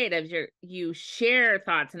with creatives, you share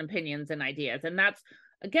thoughts and opinions and ideas. And that's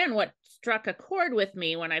again what struck a chord with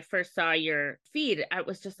me when I first saw your feed. I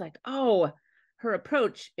was just like, oh, her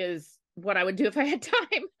approach is what I would do if I had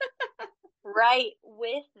time. Right.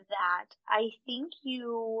 With that, I think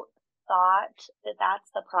you thought that that's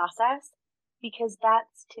the process because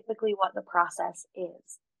that's typically what the process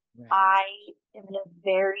is. Right. I am in a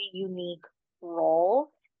very unique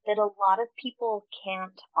role that a lot of people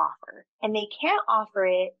can't offer. And they can't offer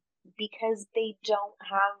it because they don't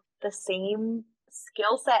have the same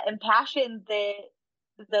skill set and passion that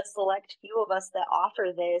the select few of us that offer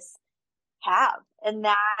this have. And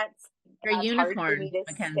You're a that's hard for me unicorn, to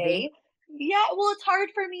Mackenzie. say. Yeah, well, it's hard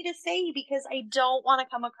for me to say because I don't want to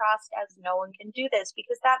come across as no one can do this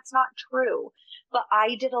because that's not true. But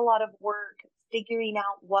I did a lot of work figuring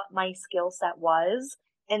out what my skill set was,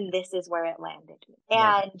 and this is where it landed me.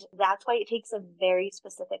 Love it. And that's why it takes a very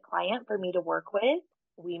specific client for me to work with.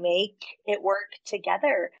 We make it work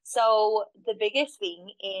together. So the biggest thing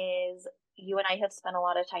is you and I have spent a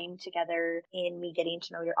lot of time together in me getting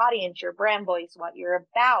to know your audience, your brand voice, what you're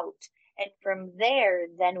about. And from there,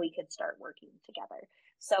 then we could start working together.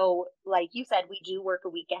 So, like you said, we do work a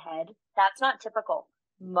week ahead. That's not typical.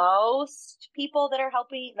 most people that are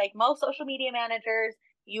helping, like most social media managers,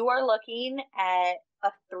 you are looking at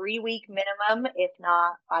a 3 week minimum, if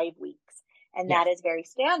not 5 weeks. And Yes. that is very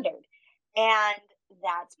standard. And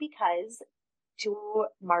that's because to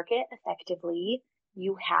market effectively,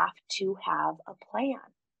 you have to have a plan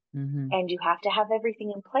and you have to have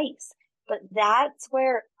everything in place. But that's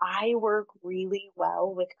where I work really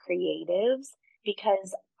well with creatives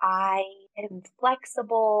because I am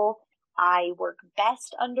flexible. I work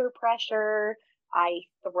best under pressure. I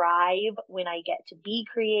thrive when I get to be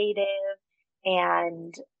creative.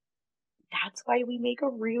 And that's why we make a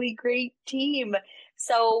really great team.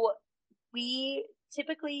 So we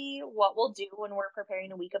typically, what we'll do when we're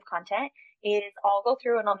preparing a week of content is I'll go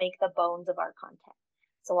through and I'll make the bones of our content.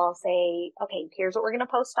 So I'll say, okay, here's what we're going to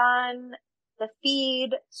post on the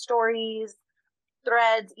feed, stories,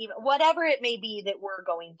 threads, even whatever it may be that we're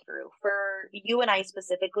going through. For you and I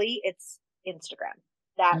specifically, it's Instagram.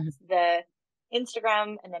 That's the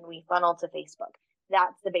Instagram, and then we funnel to Facebook.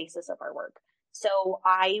 That's the basis of our work. So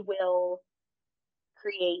I will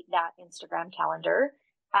create that Instagram calendar.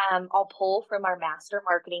 I'll pull from our master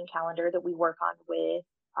marketing calendar that we work on with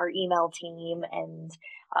our email team, and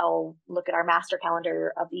I'll look at our master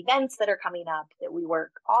calendar of events that are coming up that we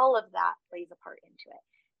work. All of that plays a part into it.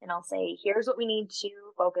 And I'll say, here's what we need to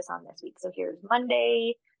focus on this week. So here's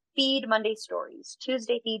Monday feed, Monday stories,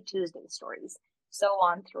 Tuesday feed, Tuesday stories, so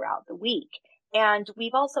on throughout the week. And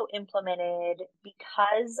we've also implemented,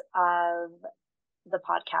 because of the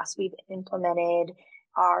podcast, we've implemented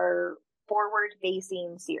our forward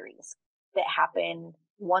facing series that happen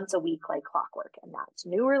once a week like clockwork. And that's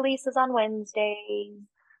new releases on Wednesdays,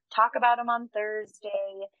 talk about them on Thursday.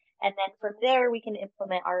 And then from there, we can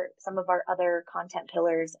implement some of our other content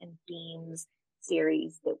pillars and themes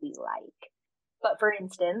series that we like. But for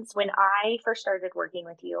instance, when I first started working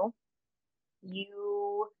with you,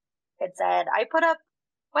 you had said, I put up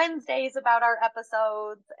Wednesdays about our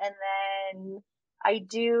episodes, and then I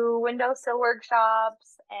do windowsill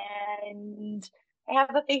workshops, and I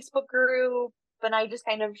have a Facebook group, and I just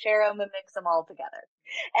kind of share them and mix them all together.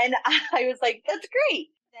 And I was like, that's great.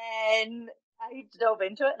 Then I dove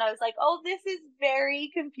into it and I was like, oh, this is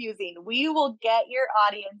very confusing. We will get your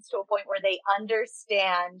audience to a point where they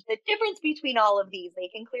understand the difference between all of these. They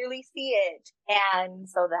can clearly see it. And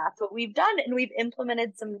so that's what we've done. And we've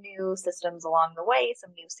implemented some new systems along the way,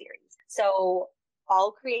 some new series. So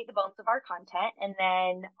I'll create the bones of our content, and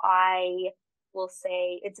then I will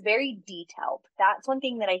say it's very detailed. That's one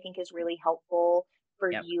thing that I think is really helpful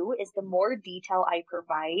for you, is the more detail I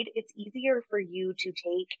provide, it's easier for you to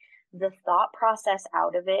take the thought process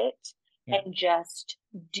out of it and just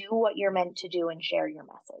do what you're meant to do and share your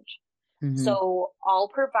message. So I'll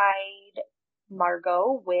provide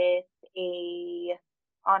Margot with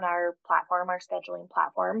on our platform, our scheduling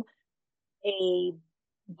platform, a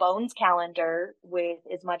bones calendar with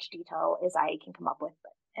as much detail as I can come up with.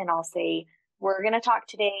 And I'll say, we're going to talk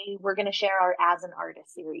today. We're going to share our As an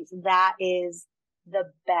Artist series. That is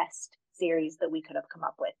the best series that we could have come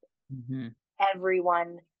up with.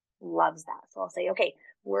 Everyone loves that. So I'll say, okay,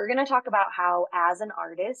 we're going to talk about how as an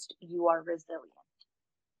artist, you are resilient.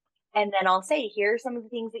 And then I'll say, here are some of the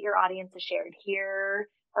things that your audience has shared. Here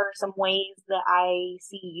are some ways that I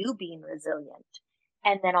see you being resilient.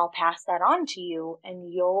 And then I'll pass that on to you,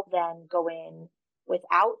 and you'll then go in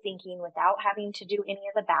without thinking, without having to do any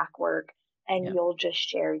of the back work, and you'll just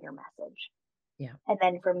share your message. And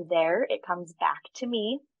then from there, it comes back to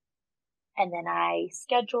me, and then I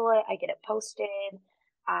schedule it. I get it posted.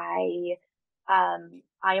 I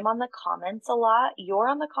am on the comments a lot. You're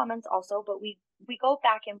on the comments also, but we go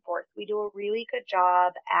back and forth. We do a really good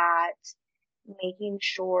job at making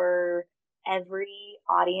sure every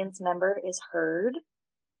audience member is heard.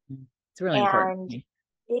 It's really important.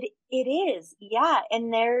 It is. Yeah.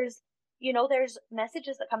 And there's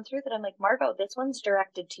messages that come through that I'm like, Margot, this one's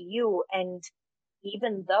directed to you. And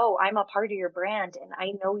even though I'm a part of your brand and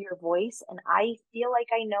I know your voice and I feel like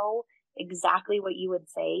I know exactly what you would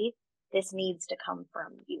say, this needs to come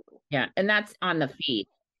from you. Yeah. And that's on the feed.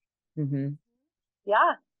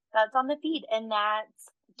 Yeah, that's on the feed. And that's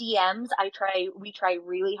DMs. We try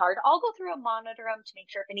really hard. I'll go through and monitor them to make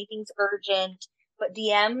sure if anything's urgent, but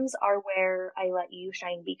DMs are where I let you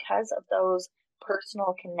shine because of those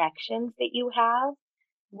personal connections that you have.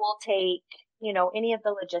 We'll take, any of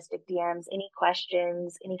the logistic DMs, any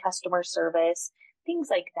questions, any customer service, things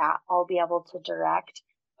like that. I'll be able to direct,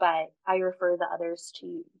 but I defer the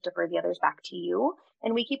others back to you,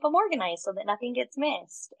 and we keep them organized so that nothing gets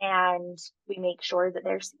missed, and we make sure that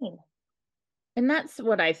they're seen. And that's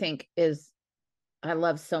what I think I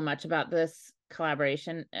love so much about this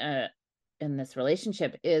collaboration. in this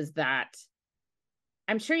relationship is that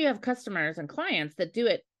I'm sure you have customers and clients that do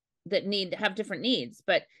it, that have different needs,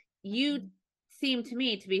 but you seem to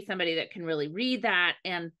me to be somebody that can really read that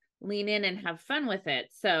and lean in and have fun with it.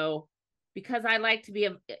 So because I like to be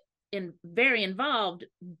very involved,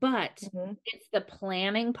 but it's the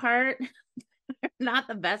planning part not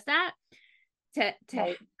the best at, to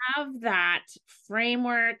Right. have that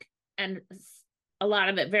framework and a lot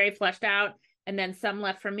of it very fleshed out, and then some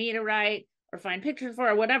left for me to write or find pictures for,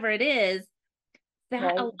 or whatever it is, that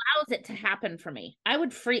Right. allows it to happen for me. I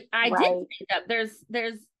did Right. think that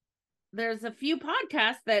there's a few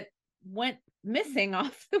podcasts that went missing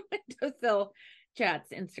off the Windowsill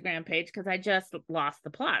Chats Instagram page because I just lost the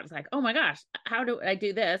plot. I was like, oh my gosh, how do I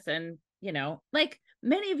do this? And like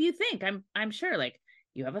many of you think, I'm sure, like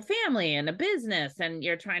you have a family and a business and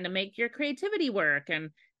you're trying to make your creativity work. And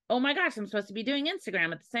oh my gosh, I'm supposed to be doing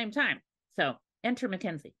Instagram at the same time. So enter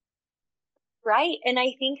Mackenzie. Right. And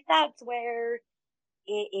I think that's where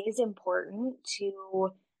it is important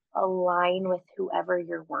to align with whoever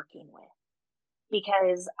you're working with,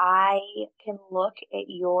 because I can look at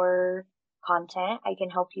your content, I can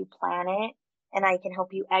help you plan it, and I can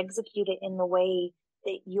help you execute it in the way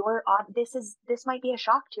that this might be a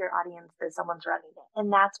shock to your audience that someone's running it.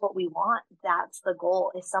 And that's what we want. That's the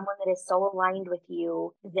goal, is someone that is so aligned with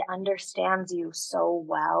you, that understands you so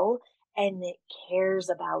well, and that cares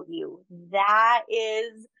about you. That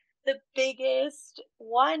is the biggest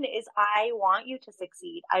one. Is I want you to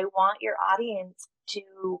succeed. I want your audience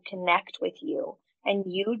to connect with you,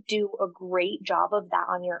 and you do a great job of that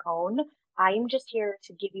on your own. I'm just here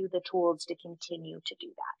to give you the tools to continue to do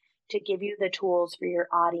that, to give you the tools for your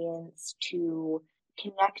audience to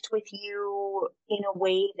connect with you in a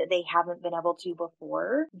way that they haven't been able to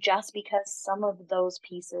before, just because some of those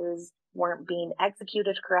pieces weren't being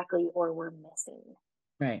executed correctly or were missing.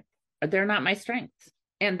 Right. They're not my strengths.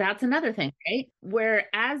 And that's another thing, right? Where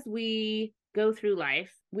as we go through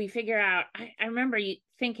life, we figure out, I remember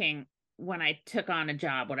thinking when I took on a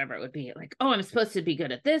job, whatever it would be, like, oh, I'm supposed to be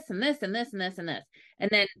good at this and this and this and this and this.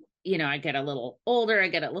 And then, I get a little older, I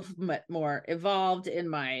get a little bit more evolved in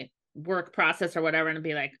my work process or whatever, and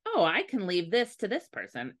be like, oh, I can leave this to this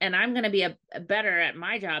person, and I'm going to be a better at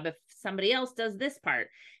my job if somebody else does this part.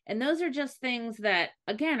 And those are just things that,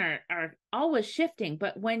 again, are always shifting.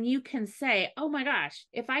 But when you can say, oh my gosh,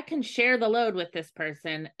 if I can share the load with this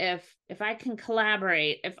person, if I can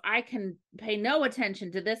collaborate, if I can pay no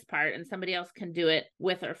attention to this part and somebody else can do it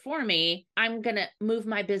with or for me, I'm going to move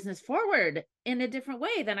my business forward in a different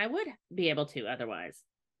way than I would be able to otherwise.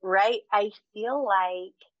 Right. I feel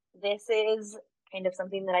like this is kind of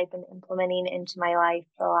something that I've been implementing into my life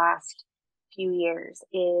the last few years,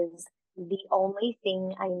 is the only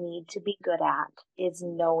thing I need to be good at is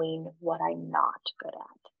knowing what I'm not good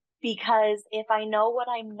at. Because if I know what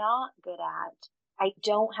I'm not good at, I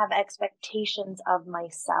don't have expectations of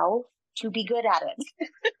myself to be good at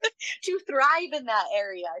it, to thrive in that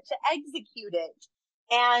area, to execute it.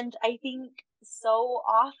 And I think so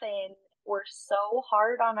often we're so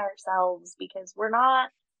hard on ourselves because we're not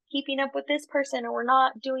keeping up with this person, or we're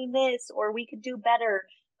not doing this, or we could do better.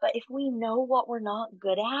 But if we know what we're not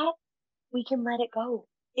good at, we can let it go.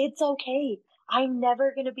 It's okay. I'm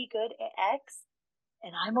never going to be good at X,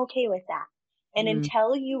 and I'm okay with that. And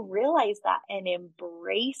until you realize that and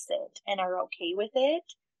embrace it and are okay with it,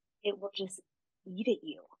 it will just eat at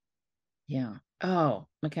you. Yeah. Oh,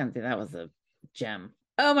 Mackenzie, that was a gem.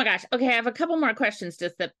 Oh my gosh. Okay, I have a couple more questions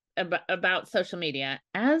just about social media.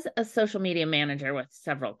 As a social media manager with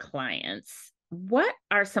several clients, what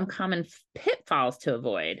are some common pitfalls to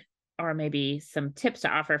avoid, or maybe some tips to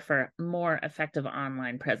offer for more effective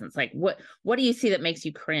online presence? Like what do you see that makes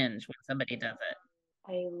you cringe when somebody does it?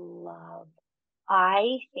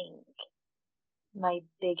 I think my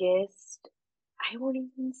biggest, I won't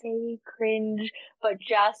even say cringe, but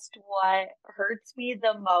just what hurts me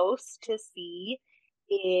the most to see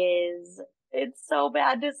is, it's so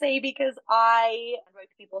bad to say because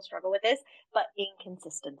people struggle with this, but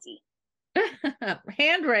inconsistency.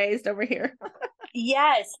 Hand raised over here.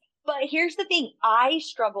 Yes, but here's the thing. I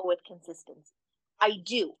struggle with consistency. I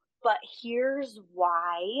do, but here's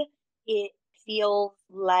why it feels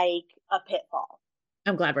like a pitfall.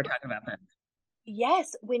 I'm glad we're talking about that.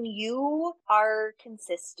 Yes, when you are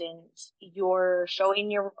consistent, you're showing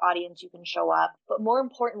your audience you can show up, but more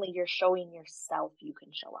importantly, you're showing yourself you can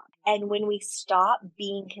show up. And when we stop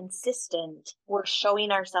being consistent, we're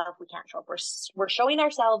showing ourselves we can't show up. We're showing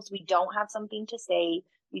ourselves we don't have something to say,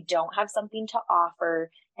 we don't have something to offer,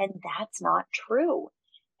 and that's not true.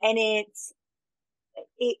 And it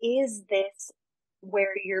is this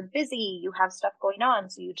where you're busy, you have stuff going on,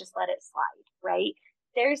 so you just let it slide, right?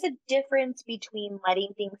 There's a difference between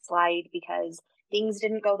letting things slide because things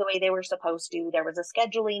didn't go the way they were supposed to. There was a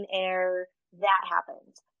scheduling error that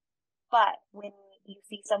happens. But when you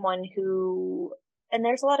see someone who, and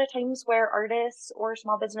there's a lot of times where artists or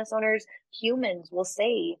small business owners, humans will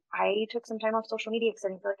say, I took some time off social media because I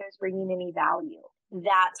didn't feel like I was bringing any value.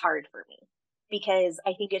 That's hard for me because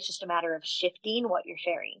I think it's just a matter of shifting what you're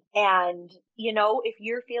sharing. And, if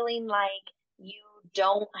you're feeling like you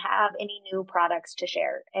don't have any new products to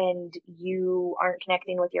share and you aren't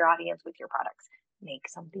connecting with your audience with your products, make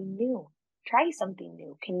something new. Try something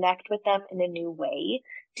new, connect with them in a new way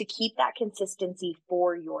to keep that consistency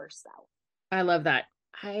for yourself. I love that.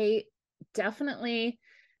 I definitely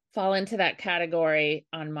fall into that category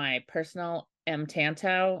on my personal M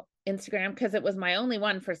Tanto Instagram because it was my only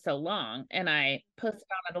one for so long and I posted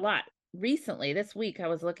on it a lot. Recently, this week, I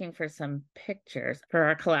was looking for some pictures for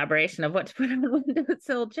our collaboration of what to put on the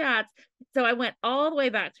windowsill chats. So I went all the way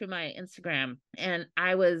back through my Instagram and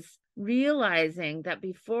I was realizing that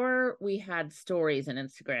before we had stories in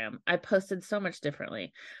Instagram, I posted so much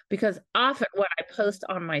differently because often what I post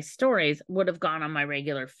on my stories would have gone on my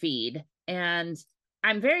regular feed. And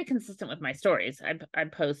I'm very consistent with my stories. I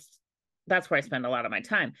post, that's where I spend a lot of my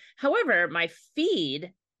time. However, my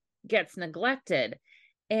feed gets neglected.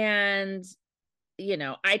 And,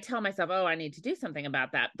 I tell myself, oh, I need to do something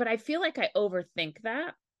about that. But I feel like I overthink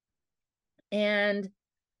that. And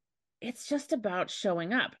it's just about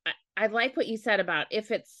showing up. I like what you said about if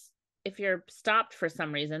you're stopped for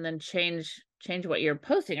some reason, then change what you're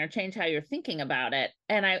posting or change how you're thinking about it.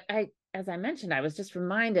 And I as I mentioned, I was just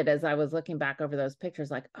reminded as I was looking back over those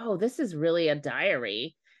pictures, like, oh, this is really a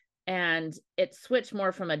diary. And it switched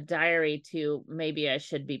more from a diary to maybe I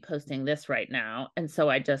should be posting this right now. And so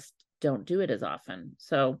I just don't do it as often.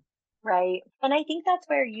 So Right. And I think that's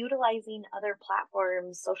where utilizing other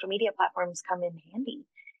platforms, social media platforms come in handy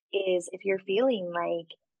is if you're feeling like,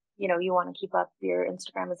 you want to keep up your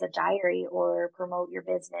Instagram as a diary or promote your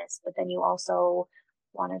business, but then you also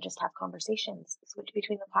want to just have conversations, switch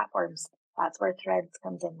between the platforms. That's where Threads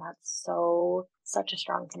comes in. That's such a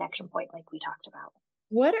strong connection point, like we talked about.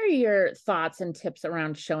 what are your thoughts and tips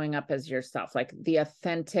around showing up as yourself, like the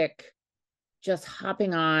authentic, just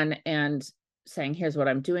hopping on and saying, here's what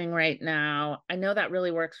I'm doing right now? I know that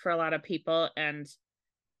really works for a lot of people. And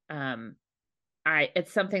um,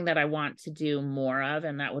 it's something that I want to do more of,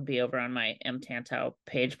 and that would be over on my M Tanto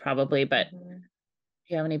page probably. But Mm-hmm. do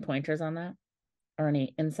you have any pointers on that or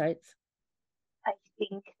any insights? I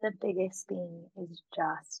think the biggest thing is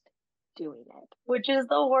just doing it, which is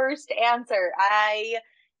the worst answer. I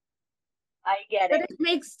get But it. it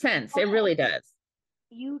makes sense. It But really does.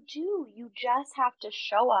 you do. You just have to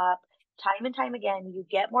show up time and time again. You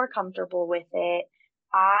get more comfortable with it.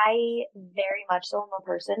 I very much so am a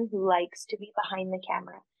person who likes to be behind the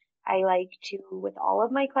camera. I like to, with all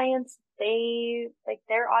of my clients, they like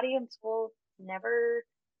their audience will never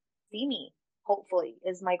see me, hopefully,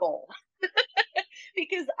 is my goal.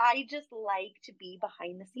 Because I just like to be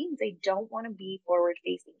behind the scenes. I don't want to be forward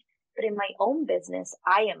facing. But in my own business,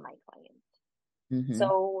 I am my client. Mm-hmm.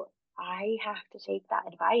 So I have to take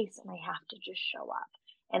that advice and I have to just show up.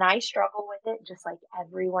 And I struggle with it just like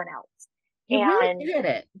everyone else. You really And did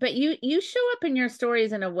it. But you show up in your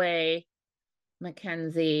stories in a way,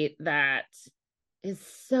 Mackenzie, that is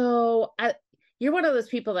so you're one of those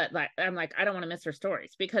people that like I'm like, I don't want to miss her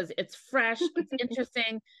stories because it's fresh, it's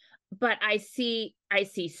interesting. But I see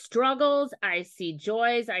struggles, I see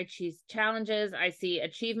joys, I see challenges, I see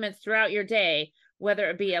achievements throughout your day, whether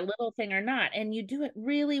it be a little thing or not. And you do it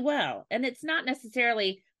really well. And it's not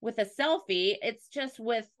necessarily with a selfie, it's just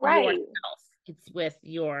with yourself. right, It's with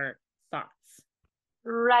your thoughts.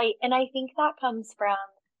 right. And I think that comes from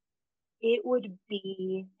it would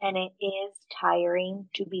be and it is tiring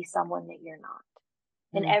to be someone that you're not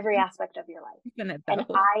in Mm. every aspect of your life. Isn't it And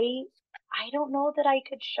though? I don't know that I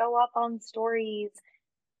could show up on stories,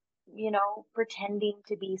 pretending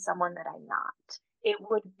to be someone that I'm not. It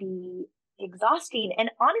would be exhausting.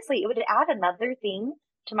 And honestly, it would add another thing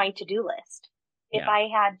to my to-do list. If Yeah. I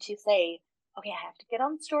had to say, okay, I have to get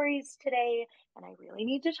on stories today and I really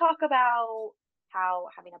need to talk about how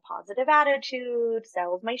having a positive attitude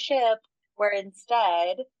sells my ship, where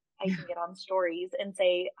instead I can get on stories and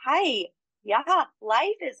say, hi, yeah,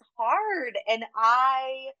 life is hard and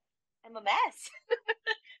I am a mess.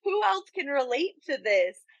 Who else can relate to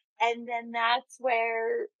this? And then that's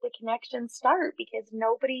where the connections start because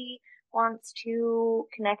nobody wants to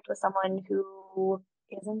connect with someone who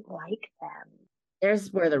isn't like them.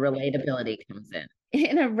 There's where the relatability comes in.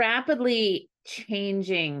 In a rapidly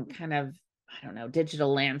changing kind of I don't know,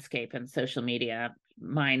 digital landscape and social media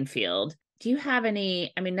minefield. Do you have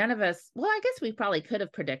any? I mean, none of us, well, I guess we probably could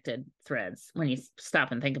have predicted threads when you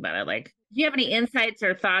stop and think about it. Like, do you have any insights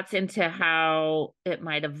or thoughts into how it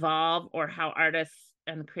might evolve or how artists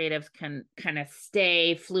and creatives can kind of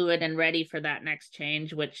stay fluid and ready for that next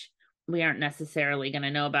change, which we aren't necessarily going to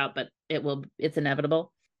know about, but it's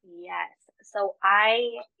inevitable? Yes.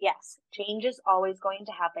 Yes, change is always going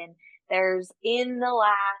to happen. There's in the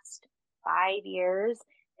last 5 years,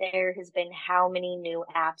 there has been how many new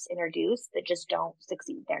apps introduced that just don't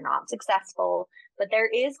succeed. They're not successful, but there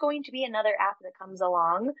is going to be another app that comes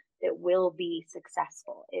along that will be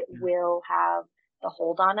successful. It will have the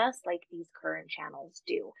hold on us like these current channels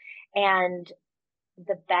do. And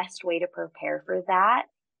the best way to prepare for that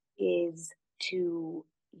is to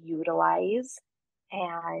utilize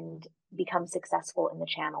and become successful in the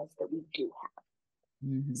channels that we do have.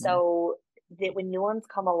 So that when new ones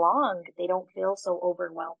come along, they don't feel so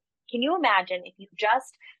overwhelmed. Can you imagine if you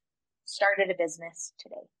just started a business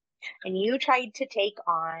today and you tried to take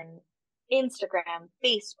on Instagram,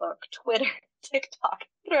 Facebook, Twitter, TikTok,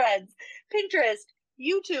 Threads, Pinterest,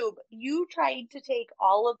 YouTube? You tried to take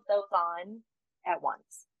all of those on at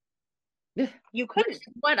once. You couldn't.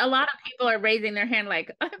 What a lot of people are raising their hand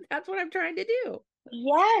like, that's what I'm trying to do.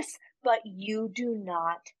 Yes, but you do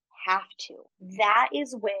not have to. That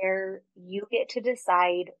is where you get to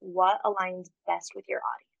decide what aligns best with your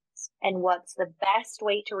audience and what's the best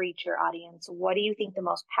way to reach your audience. What do you think the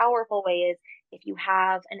most powerful way is? If you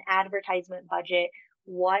have an advertisement budget,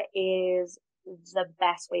 what is the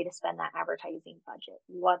best way to spend that advertising budget?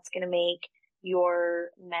 What's going to make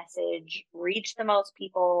your message reach the most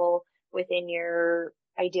people within your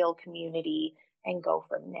ideal community and go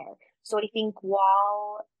from there? So I think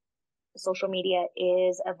while social media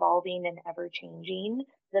is evolving and ever changing,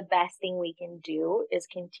 the best thing we can do is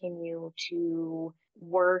continue to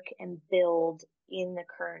work and build in the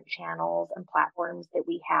current channels and platforms that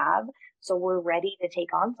we have. So we're ready to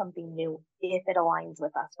take on something new if it aligns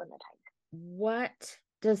with us when the time comes. What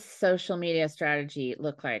does social media strategy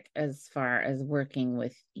look like as far as working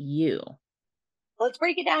with you? Let's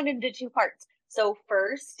break it down into two parts. So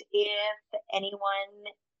first, if anyone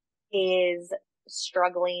is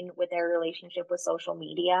struggling with their relationship with social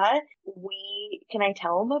media, can I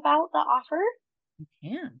tell them about the offer?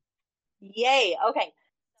 Yeah. Yay. Okay.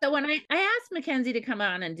 So when I asked Mackenzie to come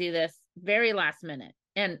on and do this very last minute,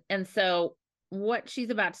 and so what she's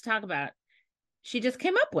about to talk about, she just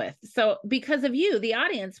came up with. So because of you, the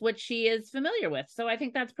audience, which she is familiar with. So I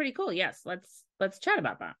think that's pretty cool. Yes, let's chat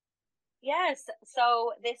about that. Yes.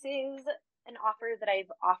 So this is an offer that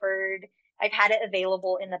I've offered. I've had it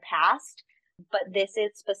available in the past, but this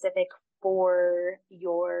is specific for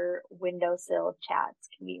your Windowsill Chats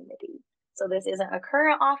community. So this isn't a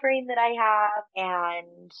current offering that I have,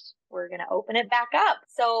 and we're going to open it back up.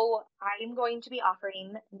 So I'm going to be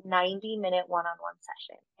offering 90-minute one-on-one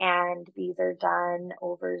session, and these are done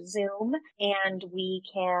over Zoom, and we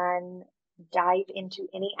can dive into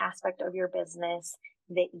any aspect of your business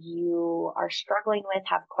that you are struggling with,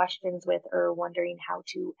 have questions with, or wondering how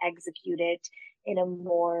to execute it in a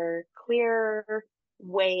more clear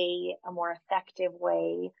way, a more effective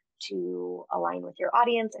way to align with your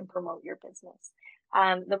audience and promote your business.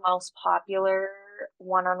 The most popular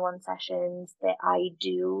one-on-one sessions that I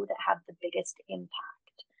do that have the biggest impact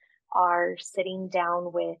are sitting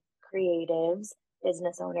down with creatives,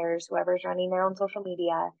 business owners, whoever's running their own social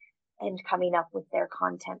media, and coming up with their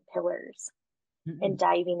content pillars and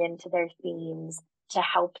diving into their themes to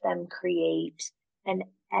help them create an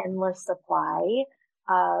endless supply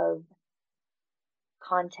of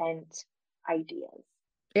content ideas.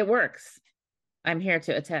 It works. I'm here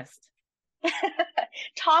to attest.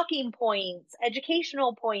 Talking points,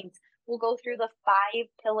 educational points. We'll go through the 5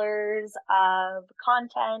 pillars of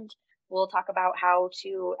content. We'll talk about how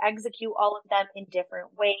to execute all of them in different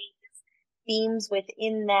ways, themes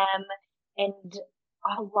within them. And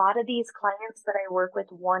a lot of these clients that I work with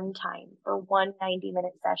one time for one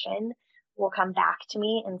 90-minute session will come back to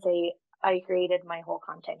me and say, I created my whole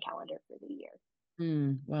content calendar for the year.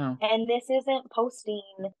 Wow. And this isn't posting.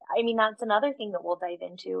 I mean, that's another thing that we'll dive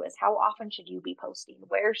into is how often should you be posting?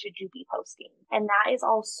 Where should you be posting? And that is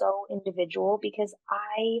all so individual because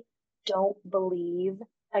I don't believe,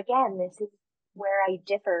 again, this is where I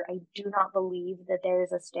differ. I do not believe that there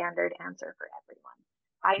is a standard answer for everyone.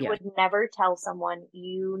 I would never tell someone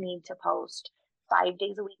you need to post 5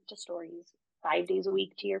 days a week to stories, 5 days a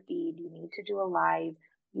week to your feed. You need to do a live.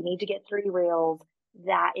 You need to get 3 reels.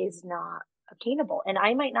 That is not obtainable. And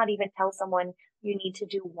I might not even tell someone you need to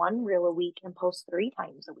do 1 reel a week and post 3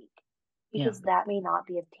 times a week. Yeah. because that may not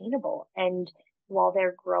be obtainable. And while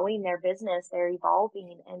they're growing their business, they're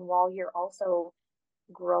evolving. And while you're also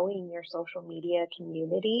growing your social media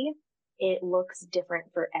community, it looks different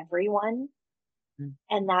for everyone. Mm.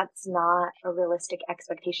 And that's not a realistic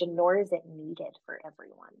expectation, nor is it needed for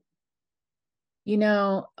everyone.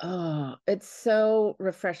 Oh, it's so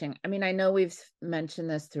refreshing. I mean, I know we've mentioned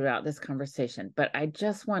this throughout this conversation, but I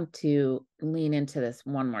just want to lean into this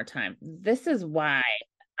one more time. This is why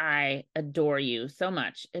I adore you so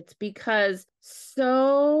much. It's because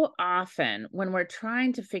so often when we're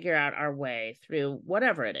trying to figure out our way through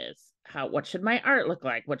whatever it is, what should my art look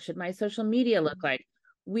like? What should my social media look like?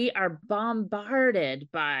 We are bombarded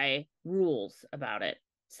by rules about it.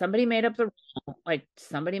 Somebody made up the like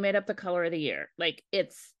somebody made up the color of the year. Like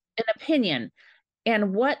it's an opinion.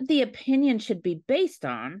 And what the opinion should be based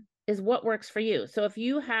on is what works for you. So if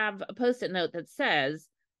you have a post-it note that says,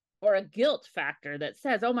 or a guilt factor that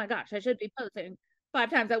says, oh my gosh, I should be posting 5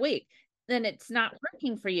 times a week, then it's not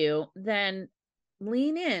working for you, then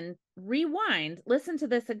lean in, rewind, listen to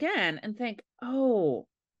this again and think, oh,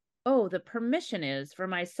 the permission is for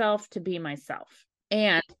myself to be myself.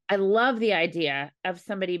 And I love the idea of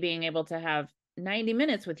somebody being able to have 90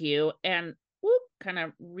 minutes with you and whoop, kind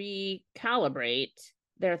of recalibrate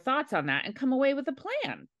their thoughts on that and come away with a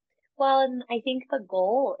plan. Well, and I think the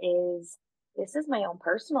goal is this is my own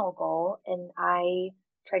personal goal, and I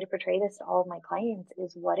try to portray this to all of my clients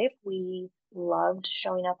is what if we loved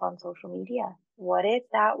showing up on social media? What if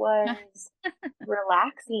that was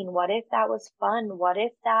relaxing? What if that was fun? What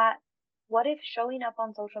if showing up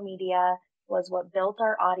on social media was what built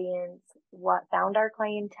our audience, what found our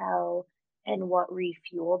clientele, and what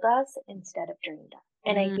refueled us instead of drained us?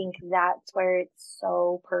 And I Mm, think that's where it's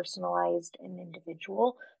so personalized and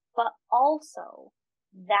individual. But also,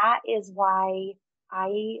 that is why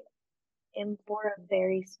I am for a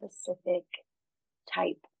very specific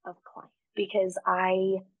type of client because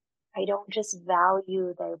I don't just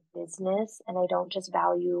value their business and I don't just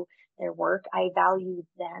value their work. I value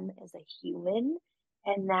them as a human.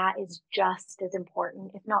 And that is just as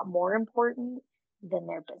important, if not more important, than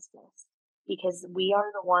their business. Because we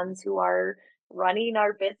are the ones who are running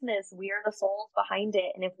our business. We are the souls behind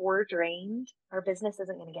it. And if we're drained, our business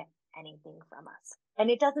isn't going to get anything from us. And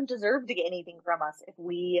it doesn't deserve to get anything from us if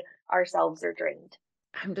we ourselves are drained.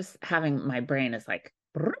 I'm just having my brain is like,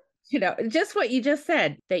 just what you just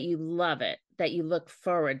said, that you love it, that you look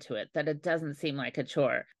forward to it, that it doesn't seem like a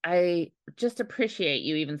chore. I just appreciate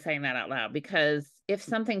you even saying that out loud because if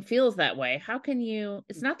something feels that way, how can you?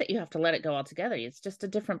 It's not that you have to let it go altogether. It's just a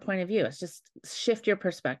different point of view. It's just shift your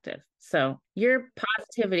perspective. So your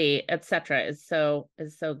positivity, etc., is so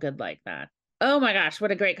good like that. Oh my gosh,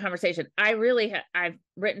 what a great conversation. I've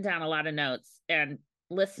written down a lot of notes and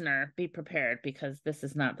listener, be prepared because this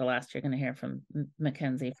is not the last you're going to hear from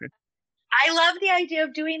Mackenzie for. I love the idea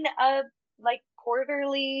of doing a like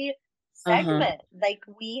quarterly Uh-huh. segment. Like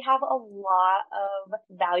we have a lot of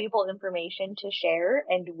valuable information to share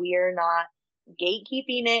and we're not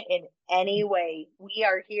gatekeeping it in any way. We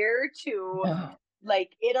are here to No,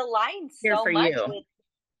 like it aligns here so for much you. with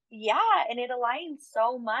yeah, and it aligns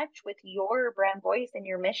so much with your brand voice and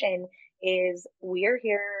your mission is we're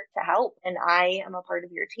here to help and I am a part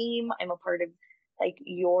of your team. I'm a part of like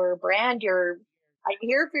your brand, your I'm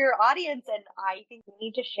here for your audience and I think we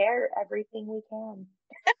need to share everything we can.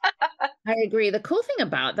 I agree. The cool thing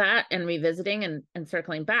about that and revisiting and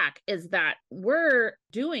circling back is that we're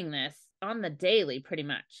doing this on the daily pretty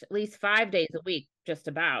much, at least 5 days a week, just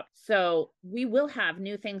about. So we will have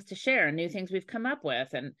new things to share, new things we've come up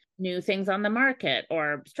with, and new things on the market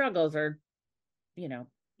or struggles or, you know,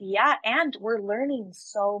 Yeah, and we're learning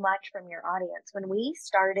so much from your audience. When we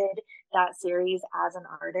started that series as an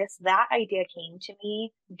artist, that idea came to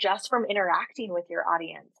me just from interacting with your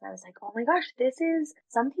audience. And I was like, oh my gosh, this is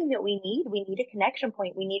something that we need. We need a connection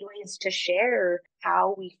point. We need ways to share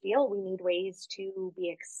how we feel. We need ways to be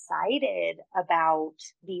excited about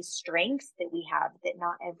these strengths that we have that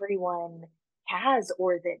not everyone has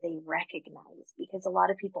or that they recognize because a lot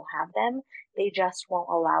of people have them. They just won't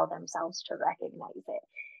allow themselves to recognize it.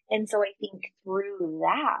 And so I think through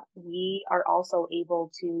that, we are also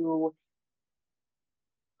able to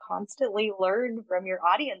constantly learn from your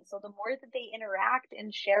audience. So the more that they interact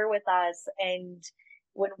and share with us, and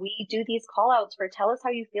when we do these call outs for tell us how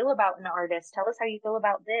you feel about an artist, tell us how you feel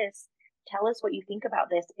about this, tell us what you think about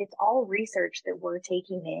this, it's all research that we're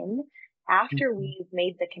taking in. After Mhm. we've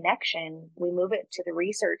made the connection, we move it to the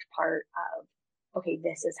research part of, okay,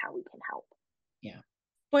 this is how we can help. Yeah.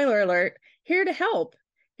 Spoiler alert, here to help,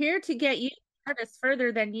 here to get you artists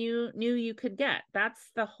further than you knew you could get.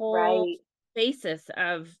 That's the whole Right. basis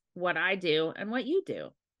of what I do and what you do.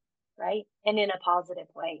 right? And in a positive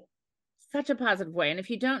way. Such a positive way. And if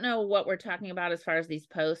you don't know what we're talking about as far as these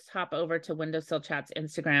posts, hop over to Windowsill Chat's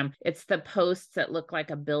Instagram. It's the posts that look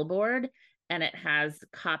like a billboard and it has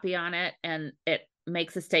copy on it and it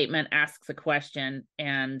makes a statement, asks a question.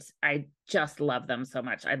 And I just love them so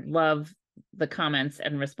much. I love the comments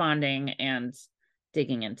and responding and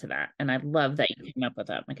digging into that. And I love that you came up with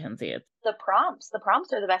that, Mackenzie. It's The prompts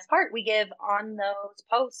are the best part. We give on those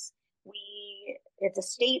posts, it's a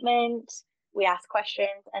statement, we ask questions,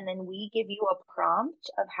 and then we give you a prompt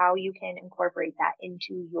of how you can incorporate that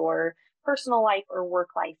into your personal life or work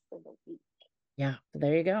life for the week. yeah,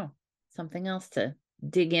 there you go. Something else to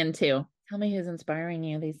dig into. Tell me who's inspiring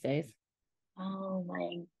you these days. Oh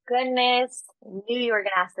my goodness. I knew you were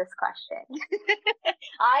going to ask this question.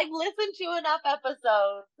 I've listened to enough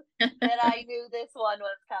episodes that I knew this one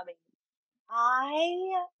was coming.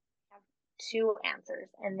 I have two answers,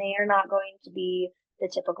 and they are not going to be the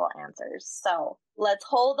typical answers. So let's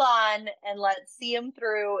hold on and let's see them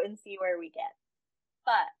through and see where we get.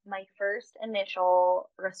 But my first initial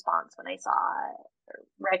response when I saw or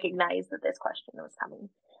recognized that this question was coming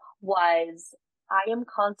was I am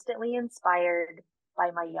constantly inspired by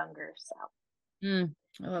my younger self.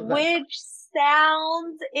 I love that. Which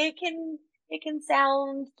sounds, it can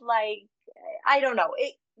sound like, I don't know.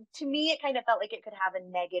 To me, it kind of felt like it could have a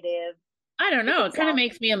negative. I don't know. It kind of Sound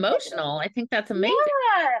makes me negative. emotional. I think that's amazing.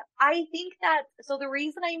 Yeah, I think that. So the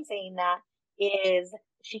reason I'm saying that is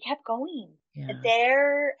she kept going. Yeah.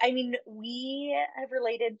 I mean, we have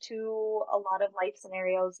related to a lot of life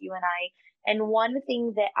scenarios, you and I. And one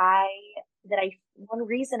thing one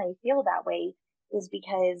reason I feel that way is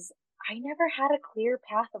because I never had a clear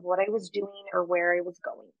path of what I was doing or where I was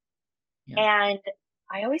going. Yeah. And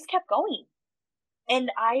I always kept going.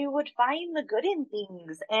 And I would find the good in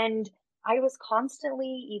things. And I was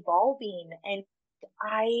constantly evolving. And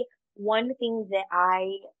one thing that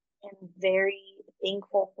I am very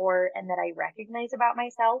thankful for and that I recognize about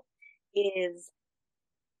myself is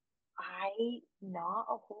not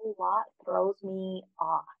a whole lot throws me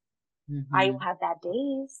off. I will Mm-hmm. have bad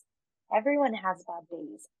days. Everyone has bad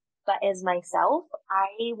days. But as myself,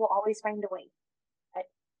 I will always find a way.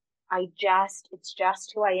 It's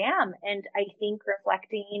just who I am. And I think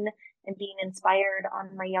reflecting and being inspired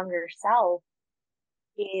on my younger self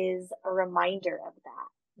is a reminder of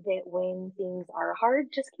that when things are hard,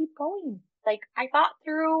 just keep going. Like I thought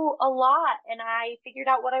through a lot and I figured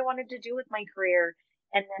out what I wanted to do with my career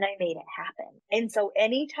and then I made it happen. And so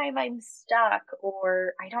anytime I'm stuck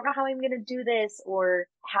or I don't know how I'm going to do this or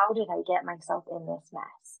how did I get myself in this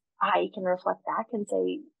mess? I can reflect back and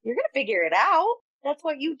say, you're going to figure it out. That's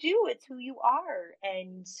what you do. It's who you are.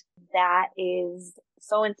 And that is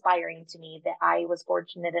so inspiring to me that I was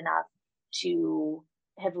fortunate enough to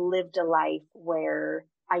have lived a life where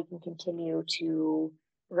I can continue to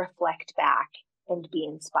reflect back and be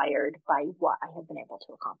inspired by what I have been able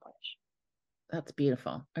to accomplish. That's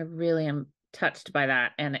beautiful. I really am touched by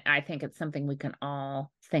that. And I think it's something we can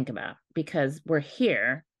all think about because we're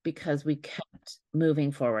here because we kept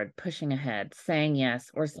moving forward, pushing ahead, saying yes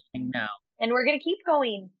or saying no. And we're going to keep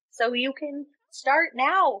going. So you can start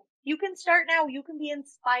now. You can start now. You can be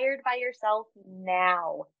inspired by yourself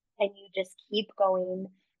now. And you just keep going.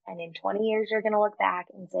 And in 20 years, you're going to look back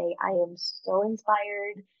and say, I am so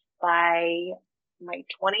inspired by my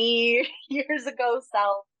 20 years ago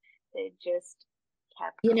self that just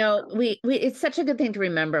kept You going. know, we it's such a good thing to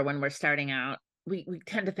remember when we're starting out. We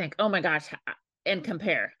tend to think, "Oh my gosh," and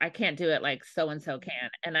compare. I can't do it like so and so can.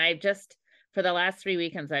 And I just for the last 3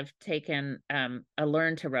 weekends I've taken a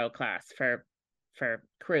learn to row class for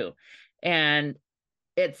crew. And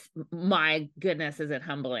it's my goodness, is it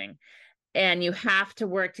humbling. And you have to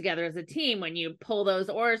work together as a team when you pull those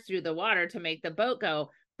oars through the water to make the boat go.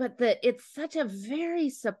 But it's such a very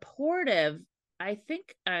supportive, I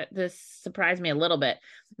think this surprised me a little bit,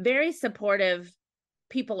 very supportive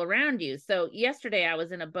people around you. So yesterday I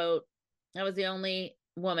was in a boat. I was the only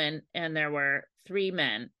woman and there were 3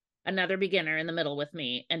 men, another beginner in the middle with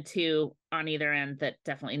me, and 2 on either end that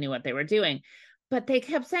definitely knew what they were doing. But they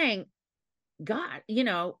kept saying, God,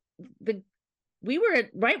 the we were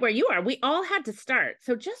right where you are. We all had to start.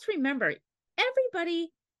 So just remember, everybody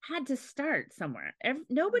had to start somewhere.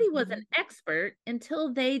 Nobody was an expert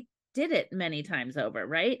until they did it many times over,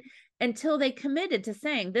 right? Until they committed to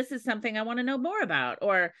saying, this is something I want to know more about,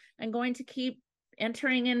 or I'm going to keep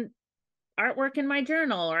entering in artwork in my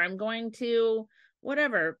journal, or I'm going to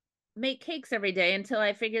whatever, make cakes every day until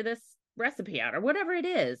I figure this recipe out, or whatever it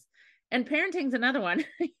is. And parenting's another one.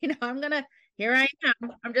 Here I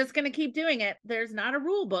am. I'm just going to keep doing it. There's not a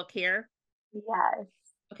rule book here. Yes.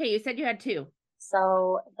 Okay, you said you had two.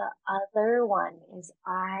 So the other one is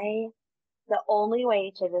the only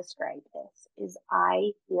way to describe this is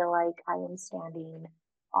I feel like I am standing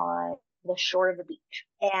on the shore of the beach,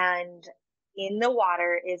 and in the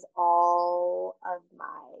water is all of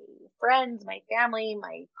my friends, my family,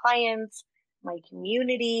 my clients, my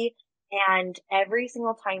community. And every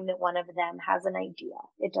single time that one of them has an idea,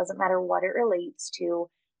 it doesn't matter what it relates to,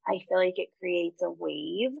 I feel like it creates a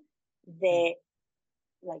wave that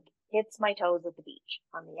like hits my toes at the beach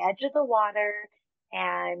on the edge of the water,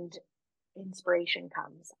 and inspiration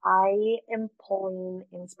comes. I am pulling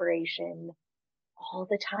inspiration all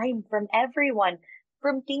the time from everyone,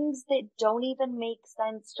 from things that don't even make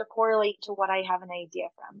sense to correlate to what I have an idea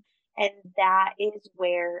from. And that is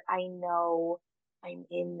where I know I'm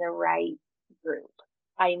in the right group.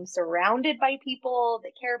 I'm surrounded by people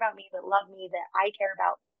that care about me, that love me, that I care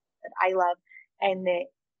about, that I love, and that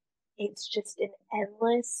it's just an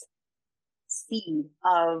endless sea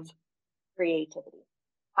of creativity.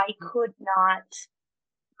 I could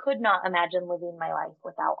not imagine living my life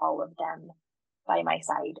without all of them by my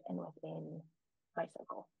side and within my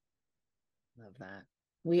circle. Love that.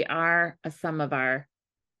 We are a sum of our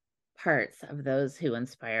parts of those who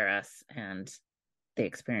inspire us and the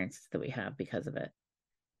experiences that we have because of it.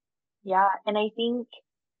 Yeah. And I think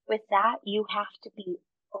with that, you have to be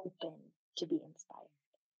open to be inspired.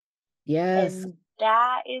 Yes. And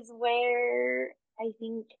that is where I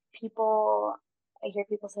think I hear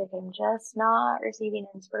people say, I'm just not receiving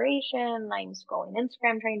inspiration. I'm scrolling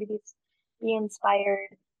Instagram trying to be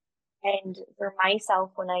inspired. And for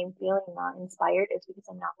myself, when I'm feeling not inspired, it's because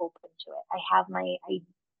I'm not open to it. I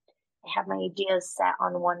have my ideas set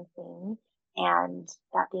on one thing, and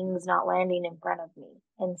that thing's not landing in front of me.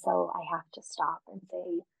 And so I have to stop and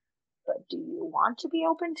say, but do you want to be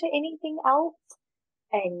open to anything else?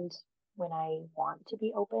 And when I want to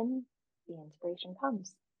be open, the inspiration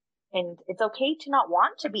comes. And it's okay to not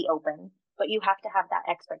want to be open, but you have to have that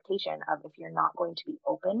expectation of if you're not going to be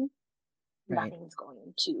open, Right. nothing's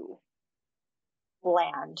going to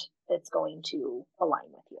land that's going to align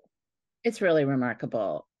with you. It's really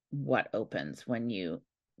remarkable what opens when you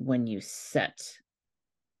set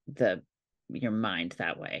your mind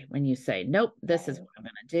that way. When you say, nope, this is Right. what I'm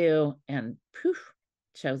gonna do, and poof,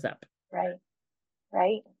 shows up. Right.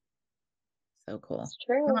 Right. So cool. It's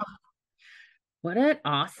true. Oh, what an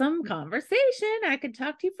awesome conversation. I could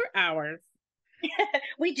talk to you for hours.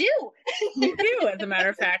 We do. We do, as a matter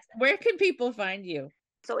of fact. Where can people find you?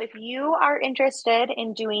 So if you are interested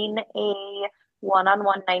in doing a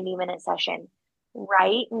one-on-one 90-minute session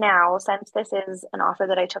right now, since this is an offer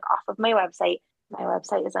that I took off of my website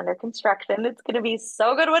is under construction. It's going to be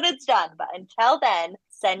so good when it's done. But until then,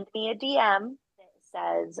 send me a DM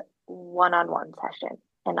that says one-on-one session,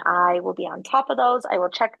 and I will be on top of those. I will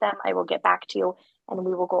check them. I will get back to you, and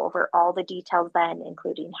we will go over all the details then,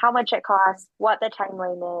 including how much it costs, what the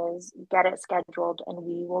timeline is, get it scheduled, and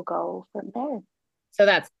we will go from there. So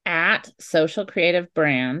that's at Social Creative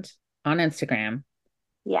Brand on Instagram.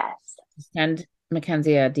 Yes. Send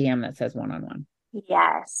Mackenzie a DM that says one-on-one.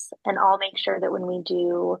 Yes. And I'll make sure that when we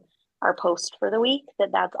do our post for the week,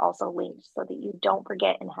 that's also linked so that you don't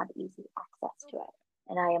forget and have easy access to it.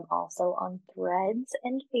 And I am also on Threads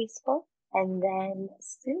and Facebook. And then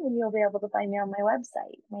soon you'll be able to find me on my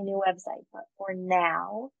website, my new website. But for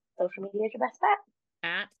now, social media is your best bet.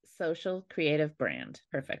 At Social Creative Brand.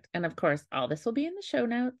 Perfect. And of course, all this will be in the show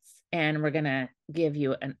notes. And we're going to give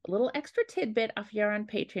you a little extra tidbit if you're on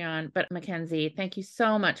Patreon. But Mackenzie, thank you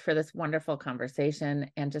so much for this wonderful conversation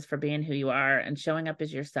and just for being who you are and showing up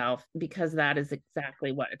as yourself, because that is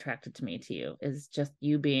exactly what attracted to me to you, is just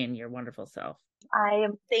you being your wonderful self. I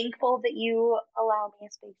am thankful that you allow me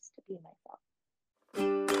a space to be myself.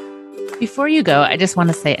 Before you go, I just want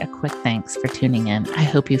to say a quick thanks for tuning in. I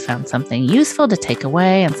hope you found something useful to take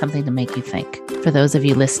away and something to make you think. For those of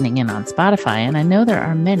you listening in on Spotify, and I know there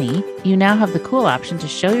are many, you now have the cool option to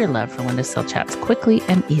show your love for Windowsill Chats quickly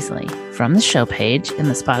and easily. From the show page in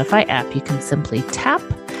the Spotify app, you can simply tap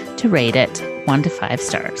to rate it 1 to 5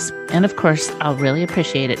 stars. And of course, I'll really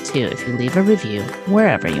appreciate it too if you leave a review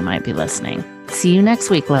wherever you might be listening. See you next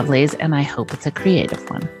week, lovelies, and I hope it's a creative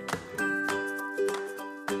one.